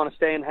usually want to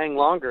stay and hang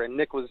longer. And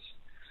Nick was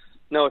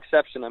no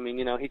exception. I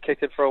mean, he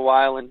kicked it for a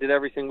while and did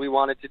everything we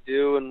wanted to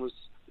do and was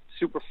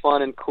super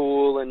fun and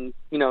cool and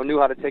knew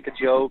how to take a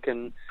joke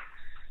and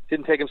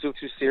didn't take himself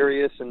too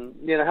serious and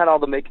had all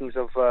the makings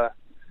of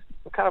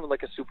kind of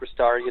like a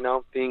superstar,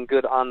 being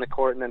good on the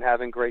court and then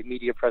having great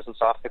media presence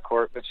off the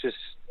court, which is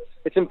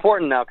it's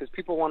important now because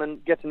people want to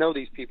get to know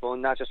these people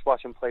and not just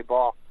watch them play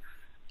ball.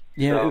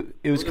 Yeah, so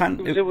it was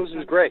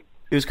great.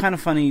 It was kind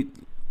of funny.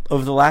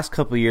 over the last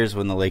couple of years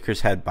when the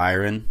Lakers had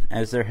Byron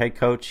as their head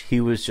coach,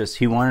 he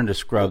wanted to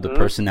scrub the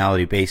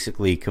personality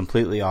basically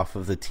completely off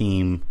of the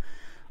team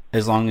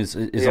as long as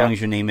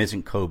your name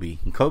isn't Kobe.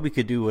 And Kobe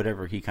could do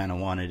whatever he kind of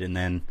wanted, and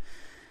then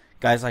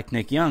guys like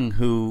Nick Young,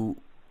 who,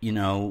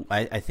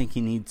 I think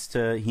he needs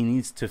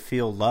to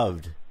feel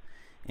loved.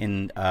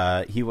 And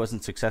he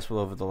wasn't successful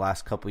over the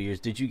last couple of years.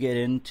 Did you get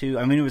into?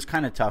 I mean, it was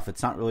kind of tough.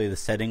 It's not really the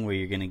setting where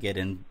you're going to get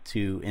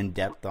into in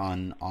depth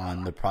on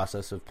the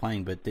process of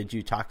playing. But did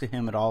you talk to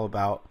him at all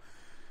about,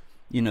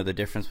 the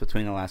difference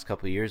between the last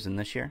couple of years and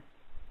this year?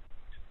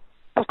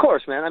 Of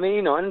course, man. I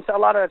mean, and a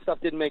lot of that stuff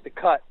didn't make the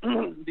cut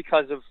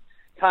because of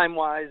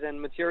time-wise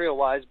and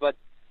material-wise. But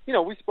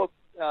we spoke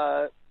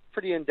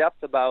pretty in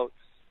depth about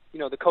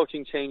the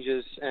coaching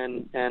changes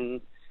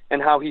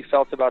and how he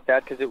felt about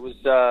that, because it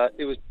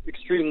was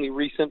extremely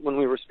recent when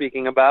we were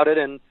speaking about it.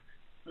 And,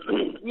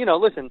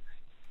 listen,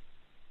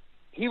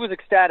 he was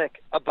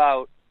ecstatic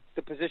about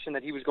the position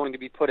that he was going to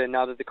be put in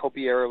now that the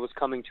Kobe era was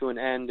coming to an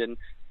end, and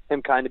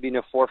him kind of being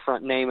a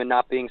forefront name and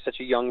not being such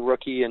a young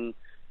rookie. And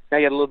now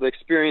he had a little bit of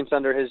experience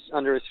under his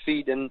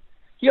feet. And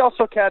he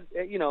also had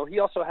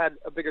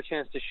a bigger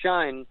chance to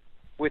shine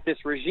with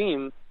this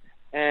regime.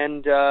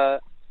 And I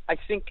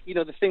think,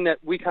 the thing that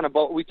we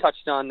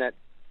touched on that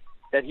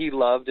he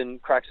loved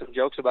and cracked some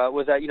jokes about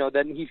was that,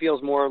 that he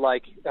feels more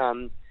like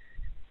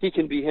he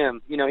can be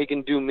him. He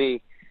can do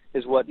me,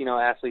 is what,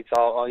 athletes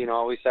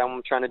always say,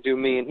 I'm trying to do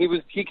me. And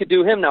he could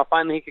do him now.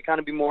 Finally, he could kind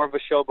of be more of a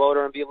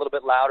showboater and be a little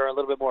bit louder, a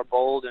little bit more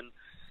bold. And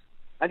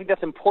I think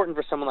that's important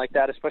for someone like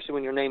that, especially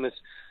when your nickname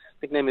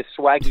is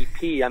Swaggy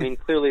P. I mean,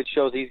 clearly it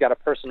shows he's got a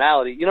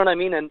personality. You know what I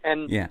mean?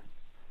 And yeah.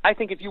 I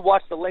think if you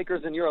watch the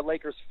Lakers and you're a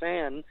Lakers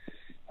fan,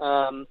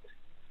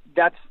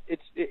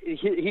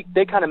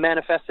 they kind of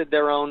manifested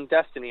their own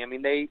destiny. I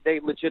mean, they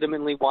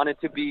legitimately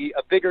wanted to be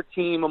a bigger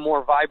team, a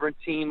more vibrant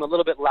team, a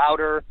little bit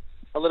louder,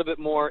 a little bit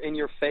more in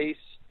your face.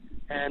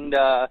 And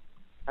I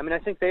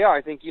think they are.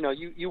 I think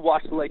you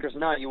watch the Lakers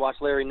now. You watch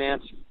Larry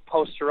Nance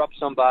poster up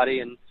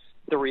somebody, and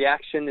the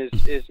reaction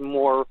is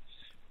more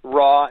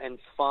raw and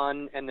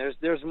fun. And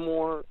there's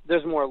more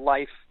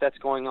life that's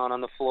going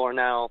on the floor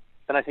now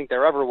than I think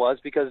there ever was,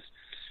 because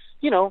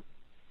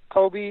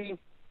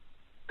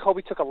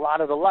Kobe took a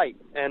lot of the light,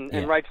 and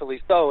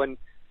rightfully so. And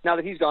now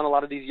that he's gone, a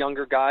lot of these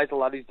younger guys, a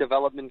lot of these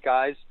development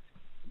guys,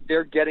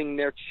 they're getting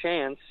their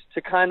chance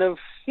to kind of,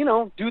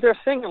 do their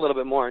thing a little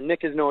bit more. And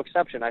Nick is no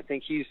exception. I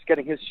think he's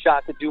getting his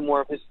shot to do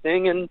more of his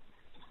thing. And,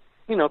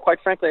 quite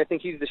frankly, I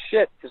think he's the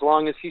shit as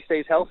long as he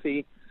stays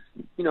healthy.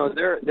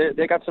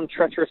 They got some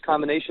treacherous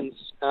combinations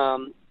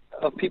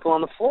of people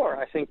on the floor.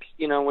 I think,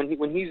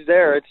 when he's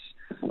there,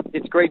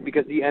 it's great,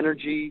 because the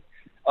energy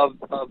of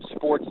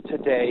sports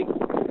today,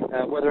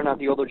 whether or not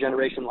the older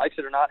generation likes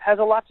it or not, has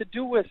a lot to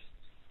do with,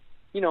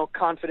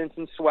 confidence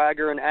and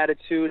swagger and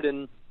attitude,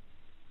 and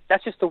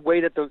that's just the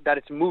way that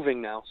it's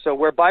moving now. So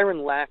where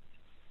Byron lacked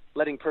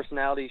letting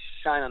personality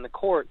shine on the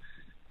court,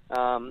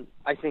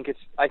 I think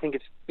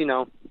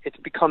it's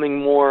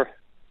becoming more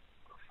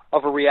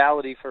of a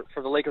reality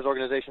for the Lakers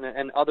organization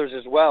and others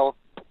as well,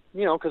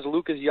 because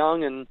Luke is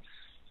young, and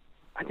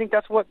I think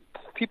that's what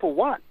people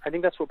want. I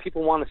think that's what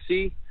people want to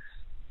see.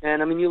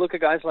 And, I mean, you look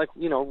at guys like,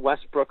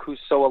 Westbrook, who's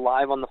so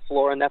alive on the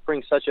floor, and that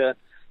brings such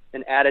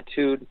an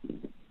attitude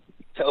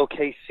to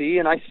OKC.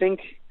 And I think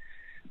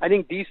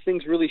these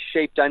things really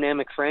shape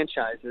dynamic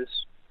franchises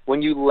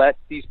when you let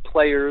these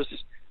players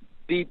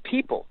be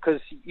people.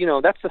 Because,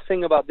 that's the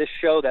thing about this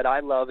show that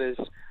I love, is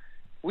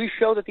we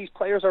show that these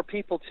players are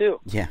people too.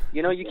 Yeah.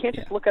 You can't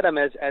just look at them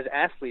as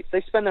athletes.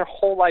 They spend their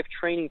whole life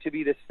training to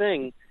be this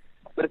thing.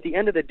 But at the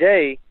end of the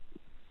day,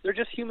 they're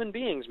just human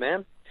beings,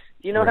 man.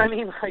 You know what I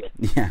mean?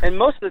 And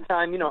most of the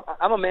time,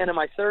 I'm a man in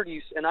my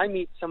 30s, and I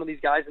meet some of these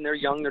guys, and they're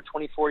young. They're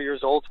 24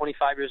 years old,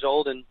 25 years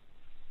old, and,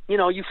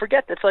 you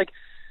forget that's like,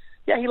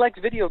 yeah, he likes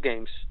video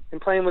games and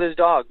playing with his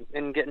dog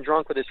and getting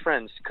drunk with his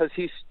friends because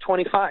he's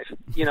 25.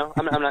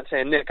 I'm not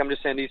saying Nick. I'm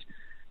just saying these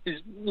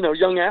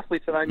young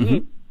athletes that I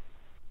meet.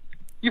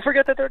 You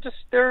forget that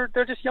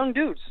they're just young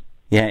dudes.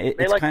 Yeah,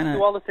 they like to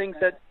do all the things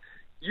that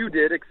you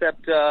did,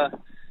 except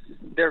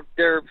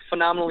they're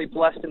phenomenally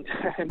blessed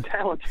and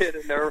talented,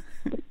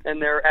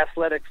 and they're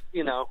athletic,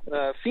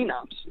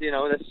 phenoms.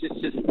 That's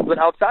just. But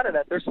outside of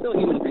that, they're still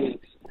human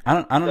beings. I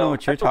don't know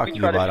what you're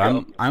talking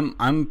about.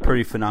 I'm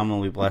pretty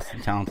phenomenally blessed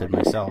and talented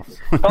myself.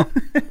 Oh,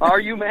 are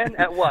you, man?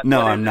 At what?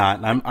 No, what I'm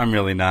not. I'm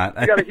really not.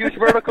 You got a huge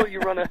vertical. You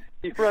run a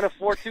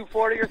 4.240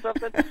 or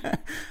something?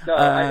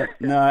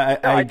 No,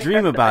 I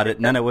dream about it,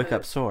 and then I wake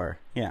up sore.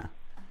 Yeah.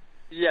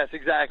 Yes,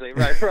 exactly.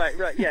 Right.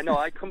 Yeah,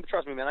 no,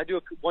 trust me, man. I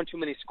do one too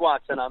many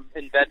squats, and I'm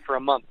in bed for a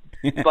month.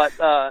 But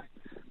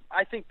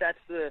I think that's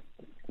the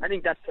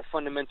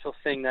fundamental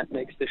thing that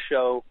makes the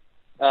show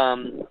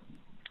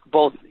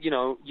both,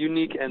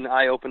 unique and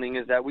eye-opening,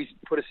 is that we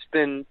put a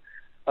spin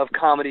of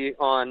comedy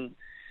on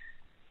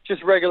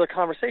just regular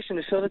conversation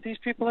to show that these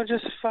people are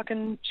just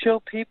fucking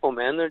chill people,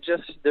 man. They're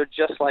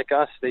just like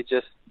us. They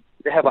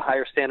have a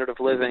higher standard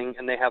of living,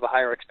 and they have a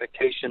higher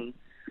expectation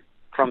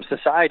from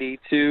society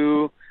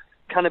to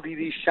kind of be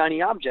these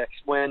shiny objects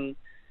when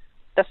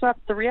that's not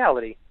the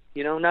reality.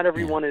 Not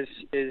everyone is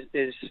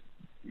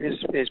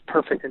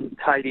perfect and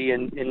tidy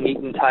and neat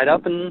and tied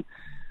up, and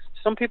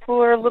some people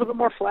are a little bit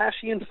more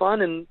flashy and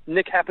fun, and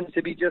Nick happens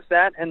to be just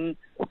that, and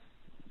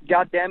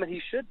God damn it,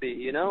 he should be.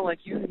 You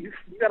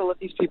got to let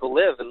these people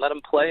live and let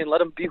them play and let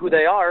them be who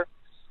they are,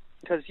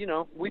 because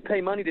we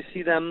pay money to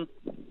see them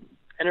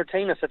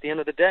entertain us at the end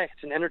of the day.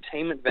 It's an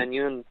entertainment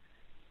venue, and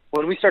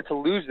when we start to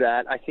lose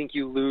that, I think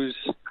you lose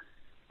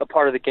a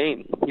part of the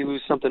game. You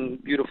lose something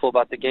beautiful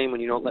about the game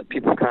when you don't let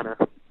people kind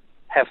of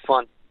have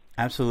fun.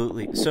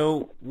 Absolutely.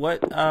 So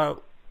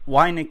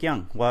why Nick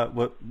Young?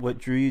 What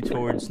drew you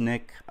towards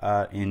Nick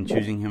in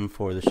choosing him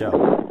for the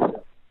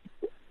show?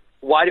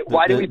 Why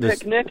do we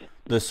pick Nick?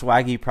 The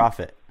swaggy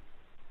prophet.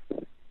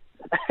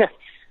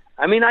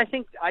 I mean, I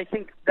think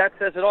that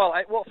says it all.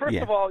 First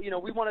of all,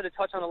 we wanted to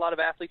touch on a lot of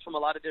athletes from a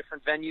lot of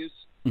different venues.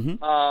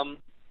 Mm-hmm.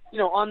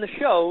 On the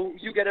show,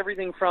 you get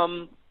everything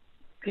from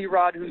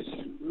P-Rod,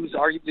 who's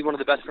arguably one of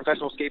the best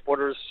professional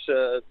skateboarders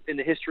in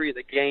the history of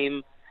the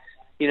game,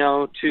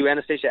 to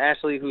Anastasia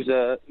Ashley, who's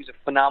a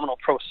phenomenal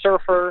pro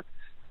surfer,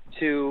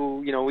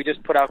 to, we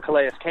just put out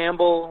Calais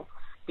Campbell,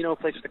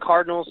 plays for the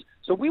Cardinals.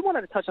 So we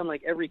wanted to touch on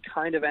like every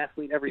kind of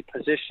athlete, every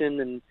position,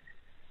 and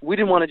we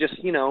didn't want to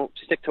just,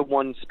 stick to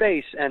one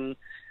space. And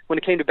when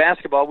it came to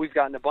basketball, we've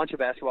gotten a bunch of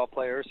basketball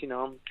players,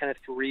 Kenneth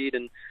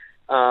Fareed,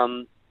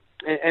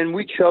 and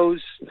we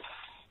chose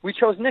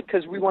Nick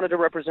because we wanted to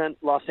represent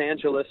Los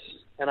Angeles,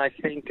 and I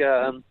think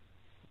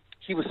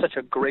he was such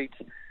a great,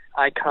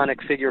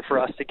 iconic figure for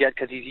us to get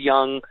because he's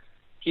young.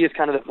 He is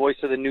kind of the voice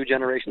of the new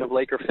generation of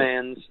Laker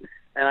fans,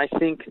 and I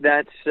think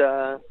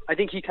I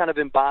think he kind of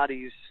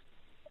embodies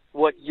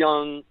what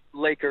young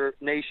Laker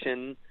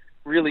Nation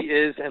really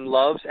is and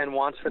loves and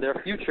wants for their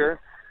future,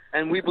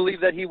 and we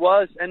believe that he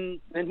was, and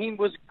he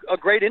was a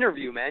great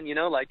interview, man.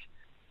 Like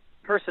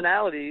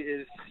personality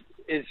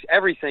is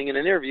everything in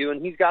an interview,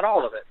 and he's got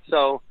all of it.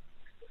 So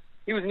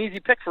he was an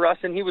easy pick for us,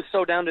 and he was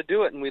so down to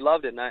do it, and we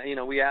loved it.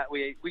 And we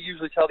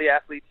usually tell the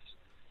athletes,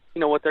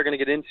 what they're going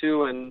to get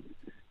into, and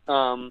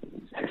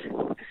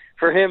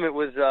for him it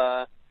was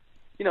the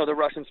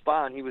Russian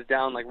spa, and he was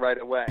down like right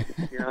away.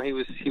 He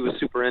was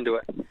super into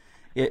it.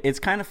 It's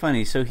kind of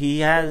funny. So he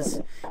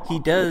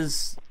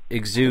does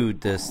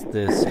exude this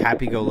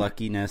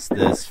happy-go-luckiness,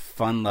 this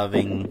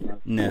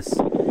fun-lovingness.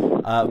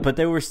 But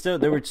there were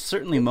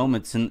certainly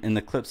moments in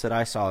the clips that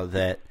I saw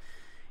that,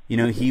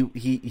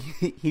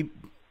 he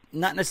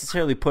not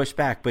necessarily pushed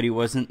back, but he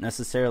wasn't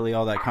necessarily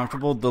all that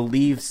comfortable. The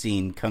leave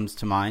scene comes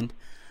to mind,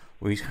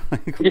 where he's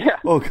like, yeah.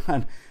 Oh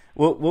God.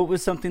 What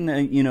was something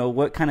that,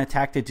 what kind of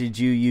tactic did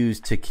you use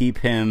to keep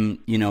him,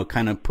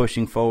 kind of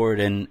pushing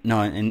forward and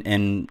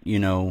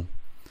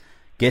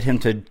get him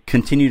to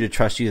continue to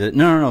trust you that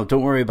no,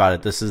 don't worry about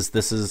it. This is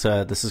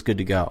good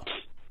to go.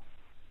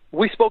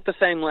 We spoke the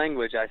same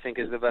language, I think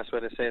is the best way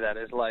to say that.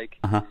 Is like,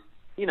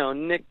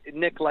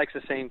 Nick likes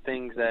the same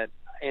things that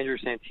Andrew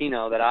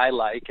Santino that I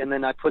like, and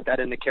then I put that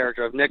in the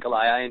character of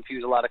Nikolai. I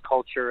infuse a lot of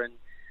culture and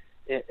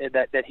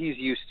that he's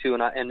used to,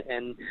 and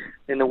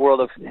in the world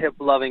of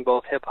loving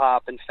both hip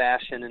hop and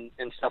fashion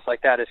and stuff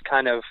like that is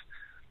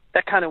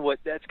that's kind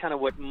of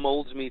what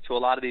molds me to a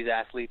lot of these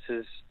athletes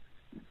is,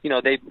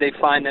 they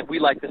find that we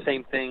like the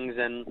same things,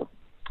 and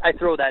I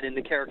throw that in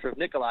the character of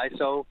Nikolai.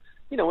 So,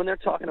 when they're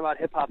talking about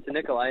hip hop to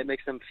Nikolai, it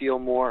makes them feel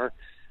more,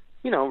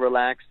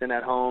 relaxed and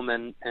at home,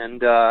 and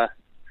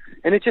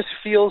it just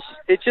feels,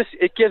 it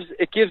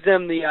gives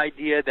them the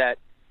idea that,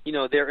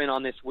 they're in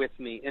on this with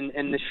me,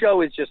 and the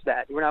show is just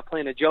that. We're not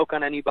playing a joke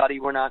on anybody.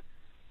 We're not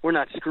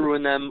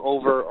screwing them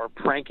over or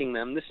pranking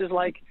them. This is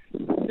like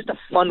just a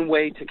fun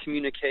way to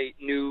communicate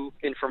new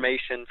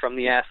information from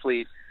the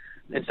athlete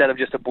instead of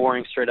just a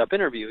boring straight up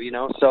interview.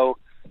 So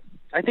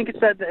I think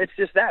it's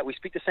just that we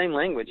speak the same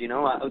language.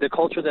 The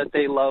culture that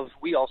they love,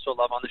 we also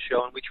love on the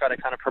show, and we try to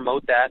kind of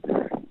promote that.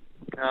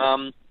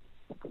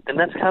 And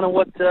that's kind of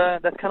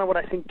what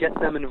I think gets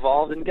them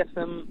involved and gets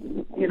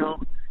them,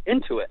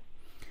 into it.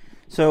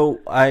 So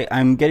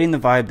I'm getting the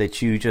vibe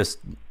that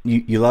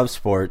you love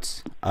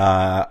sports.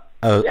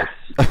 Yes.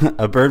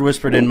 A bird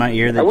whispered in my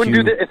ear that I wouldn't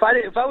do this if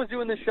I was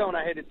doing this show and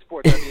I hated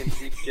sports. I'd be in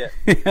deep shit.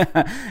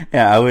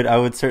 Yeah, I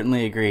would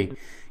certainly agree.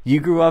 You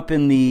grew up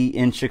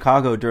in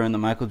Chicago during the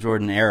Michael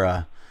Jordan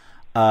era.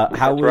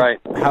 How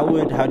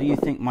do you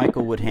think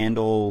Michael would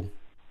handle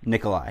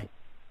Nikolai?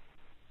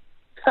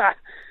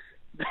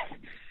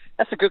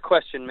 That's a good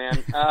question,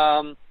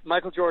 man.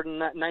 Michael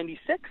Jordan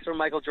 96 or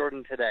Michael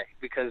Jordan today?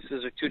 Because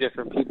those are two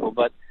different people.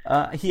 But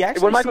he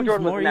actually when Michael seems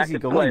Jordan more was an active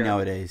easygoing player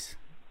nowadays.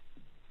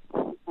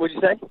 What'd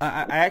you say?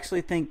 I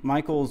actually think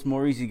Michael's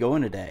more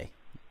easygoing today.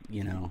 He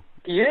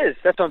is.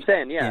 That's what I'm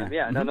saying. Yeah.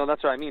 Mm-hmm. No,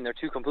 that's what I mean. They're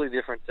two completely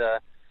different.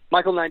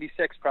 Michael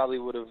 96 probably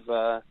would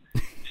have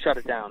shut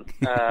it down.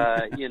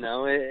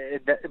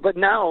 But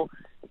now,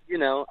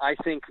 I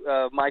think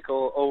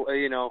Michael,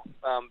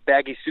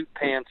 baggy suit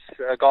pants,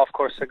 golf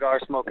course cigar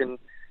smoking,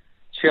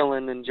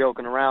 chilling and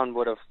joking around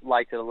would have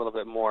liked it a little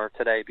bit more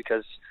today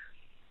because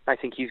I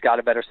think he's got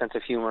a better sense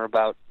of humor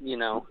about,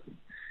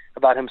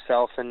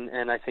 himself,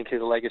 and I think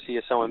his legacy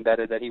is so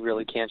embedded that he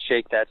really can't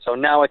shake that. So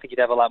now I think he'd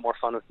have a lot more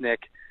fun with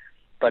Nick.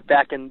 But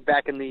back in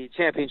the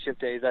championship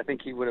days, I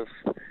think he would have.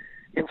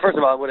 First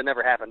of all, it would have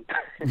never happened,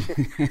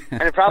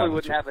 and it probably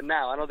wouldn't happen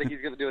now. I don't think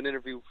he's going to do an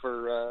interview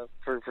for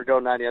Go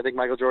 90. I think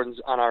Michael Jordan's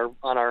on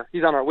our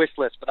he's on our wish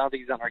list, but I don't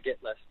think he's on our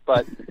get list.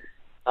 But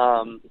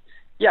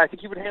yeah, I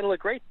think he would handle it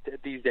great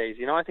these days.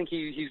 I think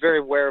he's very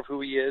aware of who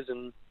he is,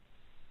 and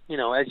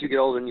as you get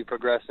older and you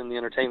progress in the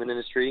entertainment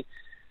industry,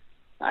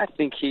 I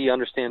think he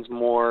understands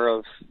more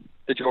of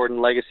the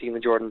Jordan legacy and the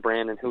Jordan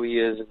brand and who he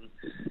is, and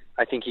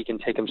I think he can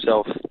take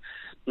himself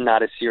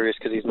not as serious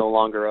because he's no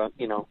longer a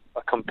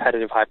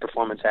competitive high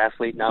performance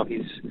athlete. Now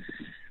he's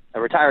a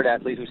retired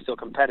athlete who's still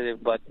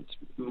competitive, but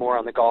more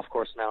on the golf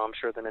course now, I'm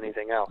sure, than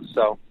anything else.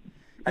 So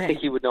I think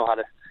he would know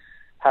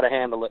how to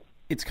handle it.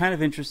 It's kind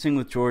of interesting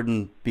with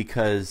Jordan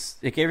because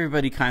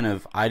everybody kind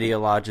of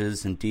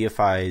ideologizes and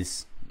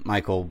deifies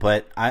Michael,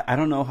 but I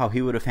don't know how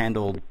he would have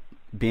handled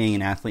being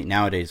an athlete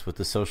nowadays with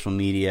the social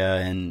media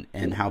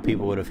and how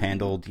people would have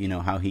handled,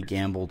 how he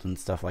gambled and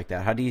stuff like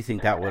that. How do you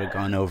think that would have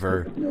gone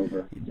over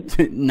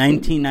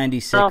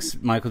 1996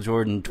 Michael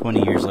Jordan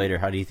 20 years later?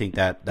 How do you think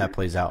that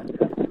plays out?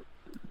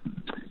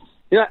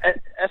 It's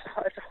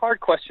a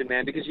hard question,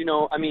 man, because,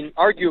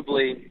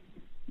 arguably,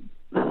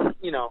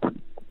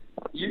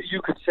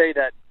 you could say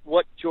that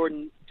what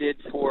Jordan did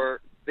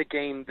for the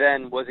game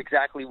then was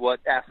exactly what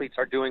athletes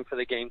are doing for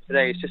the game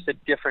today. It's just a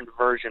different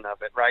version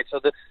of it, right? So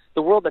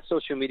the world that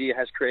social media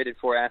has created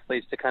for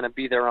athletes to kind of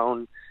be their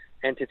own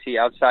entity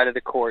outside of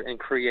the court and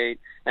create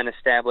and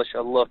establish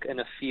a look and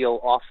a feel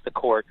off the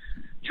court.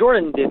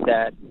 Jordan did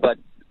that, but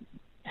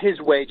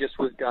his way just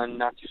was done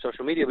not through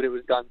social media, but it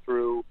was done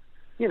through,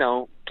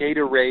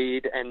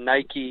 Gatorade and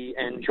Nike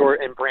and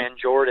brand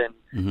Jordan,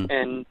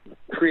 and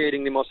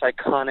creating the most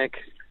iconic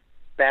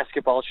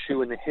basketball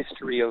shoe in the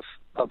history of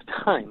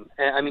time.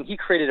 And, I mean, he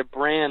created a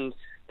brand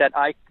that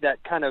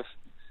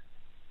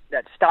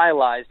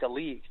stylized a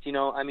league.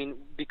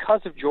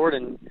 Because of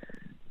Jordan,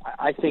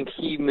 I think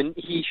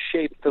he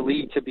shaped the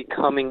league to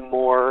becoming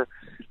more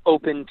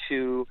open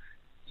to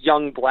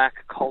young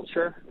black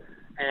culture.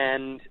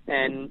 And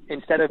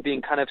instead of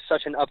being kind of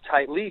such an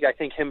uptight league, I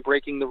think him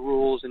breaking the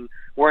rules and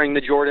wearing the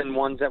Jordan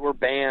ones that were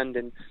banned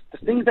and the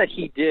things that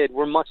he did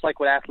were much like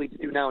what athletes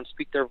do now and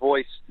speak their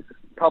voice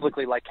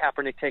publicly, like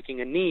Kaepernick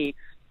taking a knee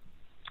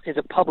is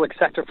a public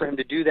sector for him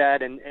to do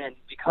that. And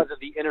because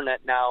of the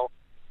internet now,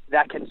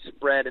 that can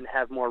spread and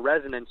have more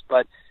resonance.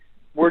 But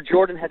where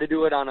Jordan had to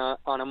do it on a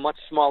much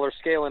smaller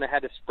scale and it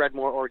had to spread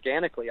more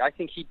organically, I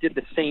think he did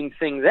the same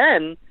thing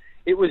then.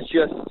 It was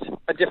just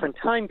a different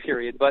time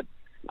period. But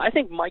I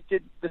think Mike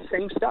did the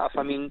same stuff.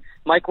 I mean,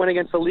 Mike went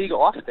against the league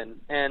often,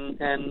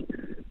 and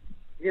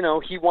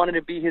he wanted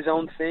to be his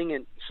own thing,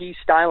 and he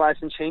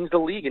stylized and changed the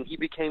league, and he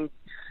became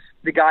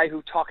the guy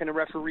who talking to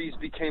referees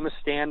became a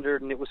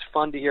standard, and it was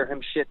fun to hear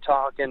him shit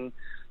talk and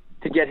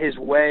to get his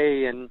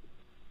way and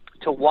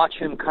to watch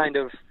him kind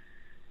of,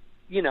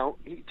 to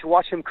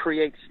watch him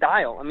create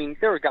style. I mean,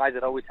 there were guys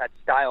that always had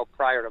style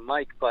prior to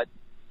Mike, but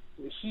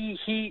he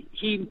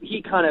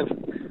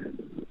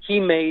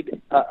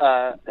made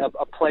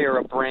a player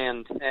a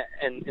brand,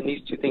 and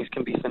these two things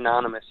can be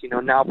synonymous.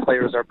 Now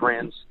players are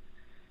brands.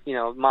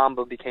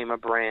 Mamba became a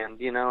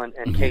brand,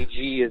 and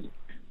KG is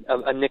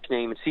a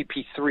nickname, and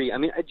CP3. I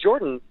mean,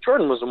 Jordan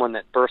was the one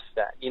that birthed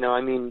that. You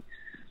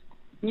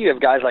have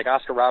guys like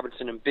Oscar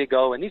Robertson and Big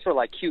O, and these are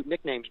like cute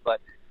nicknames,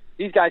 but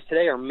these guys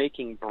today are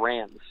making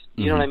brands.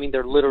 You know what I mean?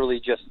 They're literally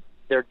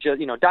they're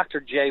just, Dr.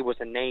 J was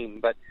a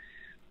name, but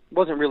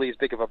wasn't really as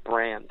big of a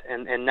brand.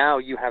 And now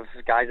you have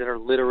guys that are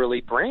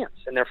literally brands,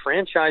 and they're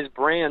franchise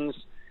brands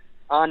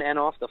on and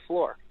off the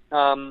floor.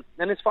 And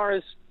as far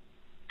as,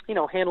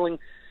 handling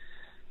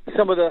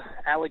some of the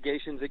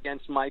allegations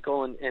against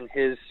Michael and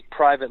his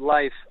private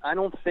life, I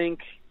don't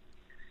think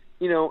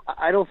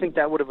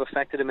that would have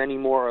affected him any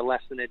more or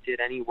less than it did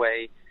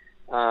anyway,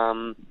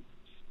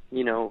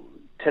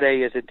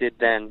 today as it did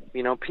then.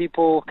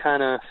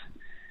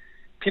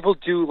 People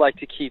do like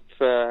to keep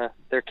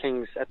their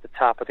kings at the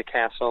top of the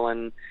castle,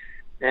 and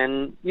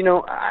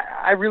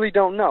I really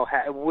don't know.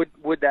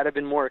 Would that have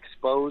been more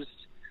exposed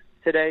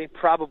today?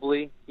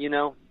 Probably.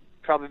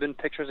 Probably been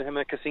pictures of him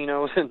at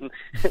casinos, and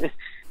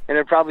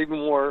it'd probably been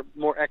more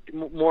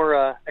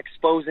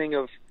exposing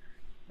of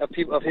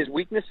people of his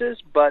weaknesses.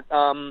 But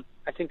I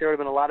think there would have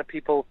been a lot of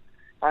people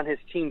on his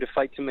team to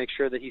fight to make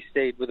sure that he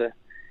stayed with a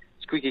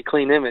squeaky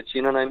clean image.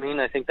 You know what I mean?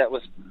 I think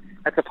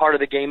that's a part of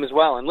the game as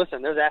well. And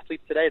listen, there's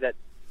athletes today that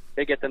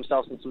they get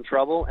themselves in some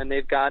trouble, and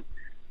they've got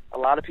a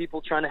lot of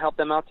people trying to help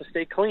them out to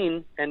stay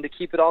clean and to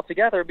keep it all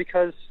together,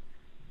 because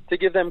to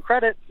give them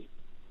credit,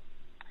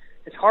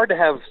 it's hard to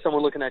have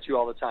someone looking at you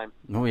all the time.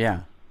 Oh,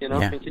 yeah.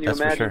 Yeah, can you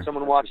imagine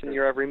someone watching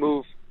your every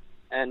move,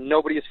 and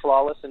nobody is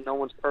flawless and no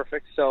one's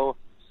perfect? So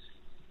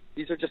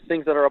these are just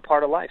things that are a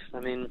part of life. I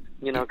mean,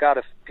 God,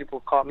 if people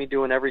caught me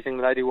doing everything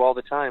that I do all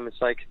the time,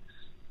 it's like,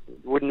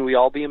 wouldn't we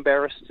all be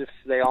embarrassed if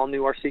they all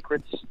knew our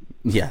secrets?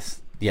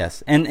 Yes.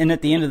 And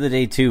at the end of the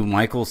day, too,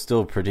 Michael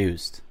still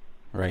produced.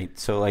 right?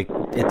 So like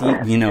at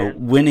the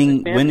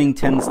winning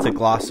tends to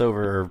gloss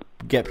over, or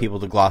get people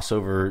to gloss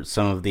over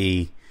some of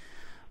the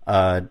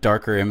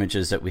darker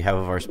images that we have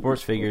of our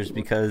sports figures,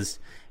 because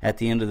at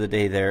the end of the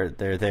day they're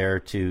there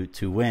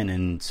to win,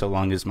 and so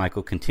long as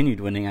Michael continued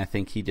winning, I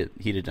think he'd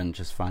have done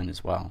just fine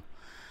as well.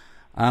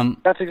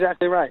 That's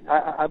exactly right.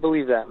 I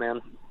believe that,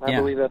 man. I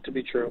believe that to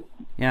be true.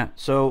 Yeah.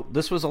 So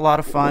this was a lot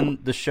of fun.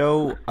 The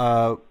show,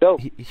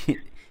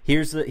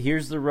 Here's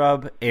the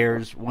Rub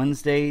airs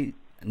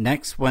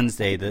next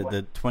Wednesday,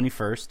 the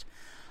 21st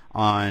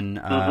on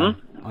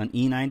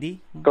E90.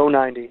 Go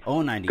 90.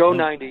 Oh, 90. Go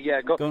 90.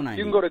 Yeah. Go 90.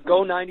 You can go to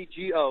Go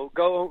 90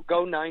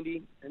 Go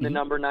 90 and the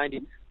number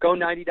 90.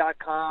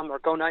 Go90.com, or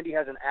Go 90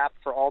 has an app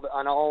for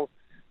on all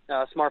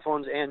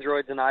smartphones,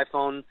 Androids, and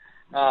iPhone.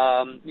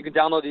 You can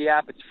download the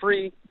app. It's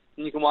free,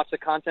 and you can watch the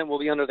content. We'll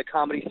be under the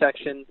comedy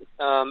section,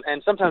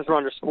 and sometimes we're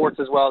under sports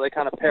as well. They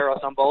kind of pair us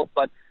on both.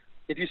 But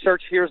if you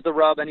search "Here's the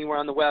Rub" anywhere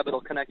on the web,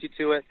 it'll connect you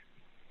to it.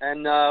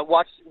 And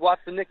watch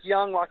the Nick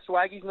Young, watch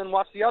Swaggies, and then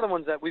watch the other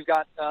ones that we've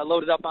got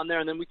loaded up on there,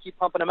 and then we keep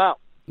pumping them out.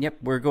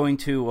 Yep, we're going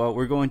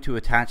to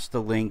attach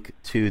the link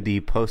to the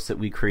post that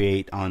we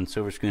create on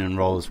Silver Screen and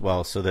Roll as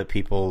well, so that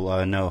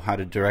people know how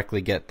to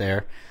directly get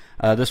there.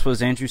 This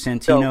was Andrew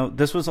Santino.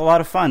 This was a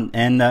lot of fun,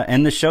 and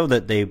the show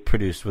that they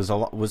produced was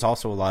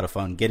also a lot of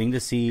fun. Getting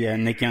to see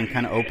Nick Young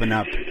kind of open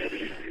up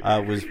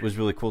was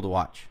really cool to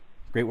watch.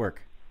 Great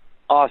work.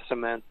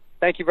 Awesome, man.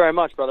 Thank you very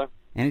much, brother.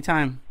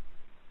 Anytime.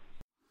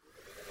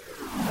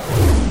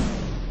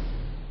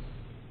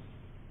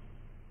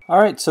 All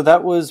right, so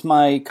that was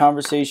my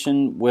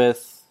conversation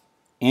with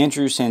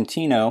Andrew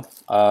Santino,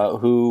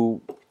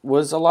 who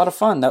was a lot of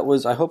fun.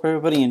 I hope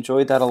everybody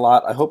enjoyed that a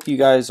lot. I hope you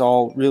guys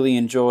all really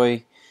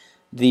enjoy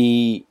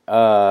the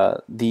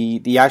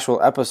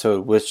actual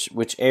episode,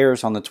 which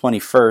airs on the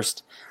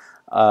 21st,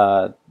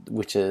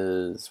 which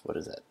is, what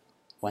is it?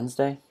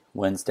 Wednesday.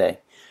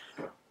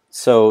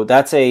 So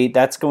that's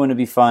going to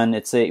be fun.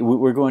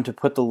 We're going to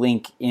put the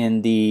link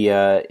in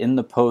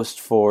the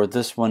post for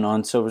this one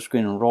on Silver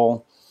Screen and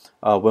Roll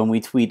when we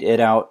tweet it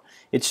out.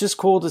 It's just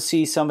cool to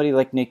see somebody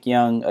like Nick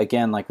Young,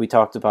 again, like we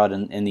talked about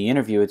in the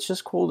interview. It's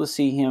just cool to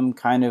see him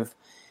kind of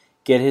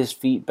get his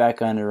feet back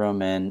under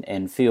him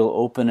and feel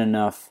open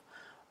enough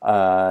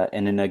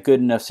and in a good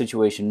enough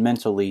situation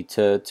mentally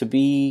to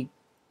be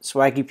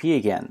Swaggy P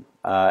again.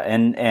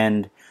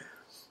 And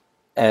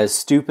as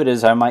stupid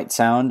as I might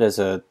sound as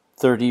a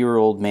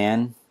 30-year-old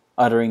man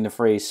uttering the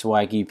phrase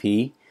Swaggy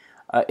P,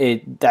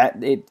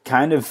 it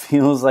kind of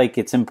feels like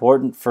it's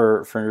important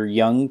for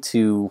Young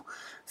to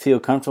feel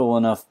comfortable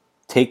enough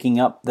taking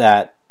up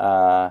that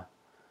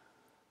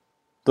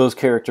those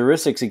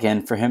characteristics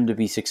again for him to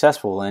be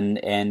successful.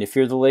 And if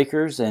you're the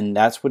Lakers and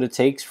that's what it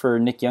takes for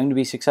Nick Young to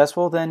be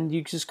successful, then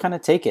you just kind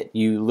of take it.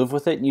 You live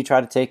with it and you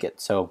try to take it.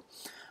 So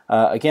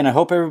again, I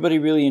hope everybody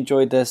really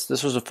enjoyed this.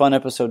 This was a fun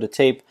episode to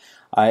tape.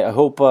 I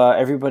hope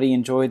everybody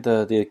enjoyed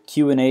the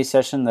Q&A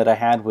session that I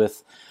had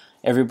with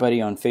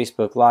everybody on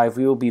Facebook Live.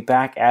 We will be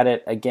back at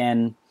it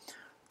again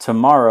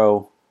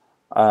tomorrow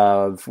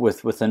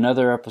with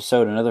another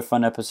episode, another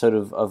fun episode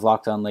of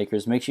Locked On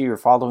Lakers. Make sure you're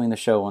following the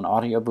show on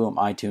Audio Boom,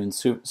 iTunes,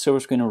 Silver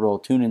Screen and Roll,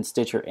 TuneIn,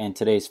 Stitcher, and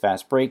today's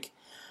Fast Break.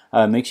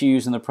 Make sure you're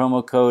using the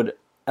promo code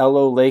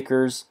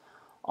LOLakers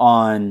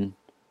on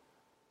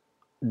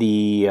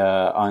the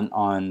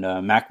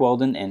Mack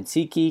Weldon and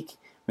SeatGeek.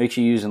 Make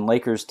sure you're using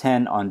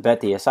Lakers10 on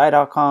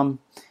BetDSI.com,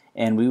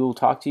 and we will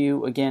talk to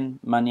you again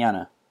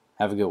mañana.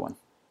 Have a good one.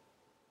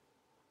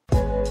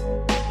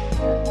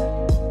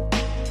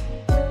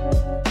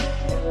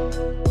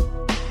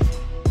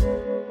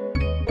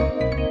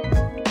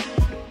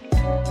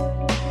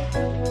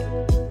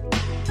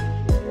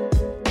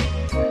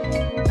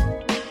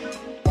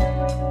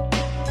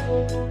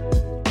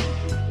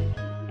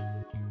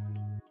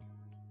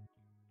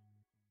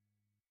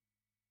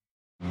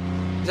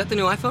 Is that the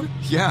new iPhone?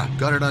 Yeah,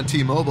 got it on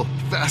T-Mobile.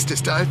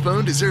 Fastest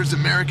iPhone deserves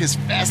America's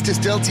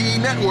fastest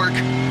LTE network.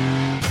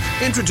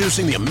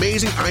 Introducing the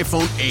amazing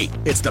iPhone 8.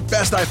 It's the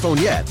best iPhone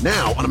yet,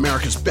 now on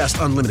America's best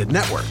unlimited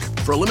network.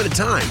 For a limited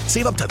time,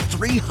 save up to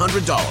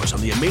 $300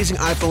 on the amazing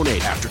iPhone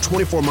 8 after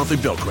 24 monthly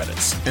bill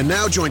credits. And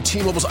now join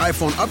T-Mobile's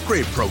iPhone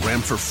upgrade program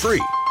for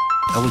free.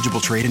 Eligible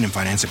trade-in and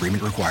finance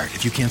agreement required.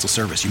 If you cancel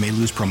service, you may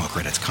lose promo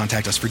credits.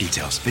 Contact us for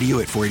details. Video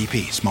at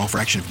 480p. Small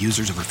fraction of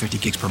users over 50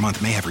 gigs per month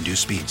may have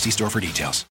reduced speed. See store for details.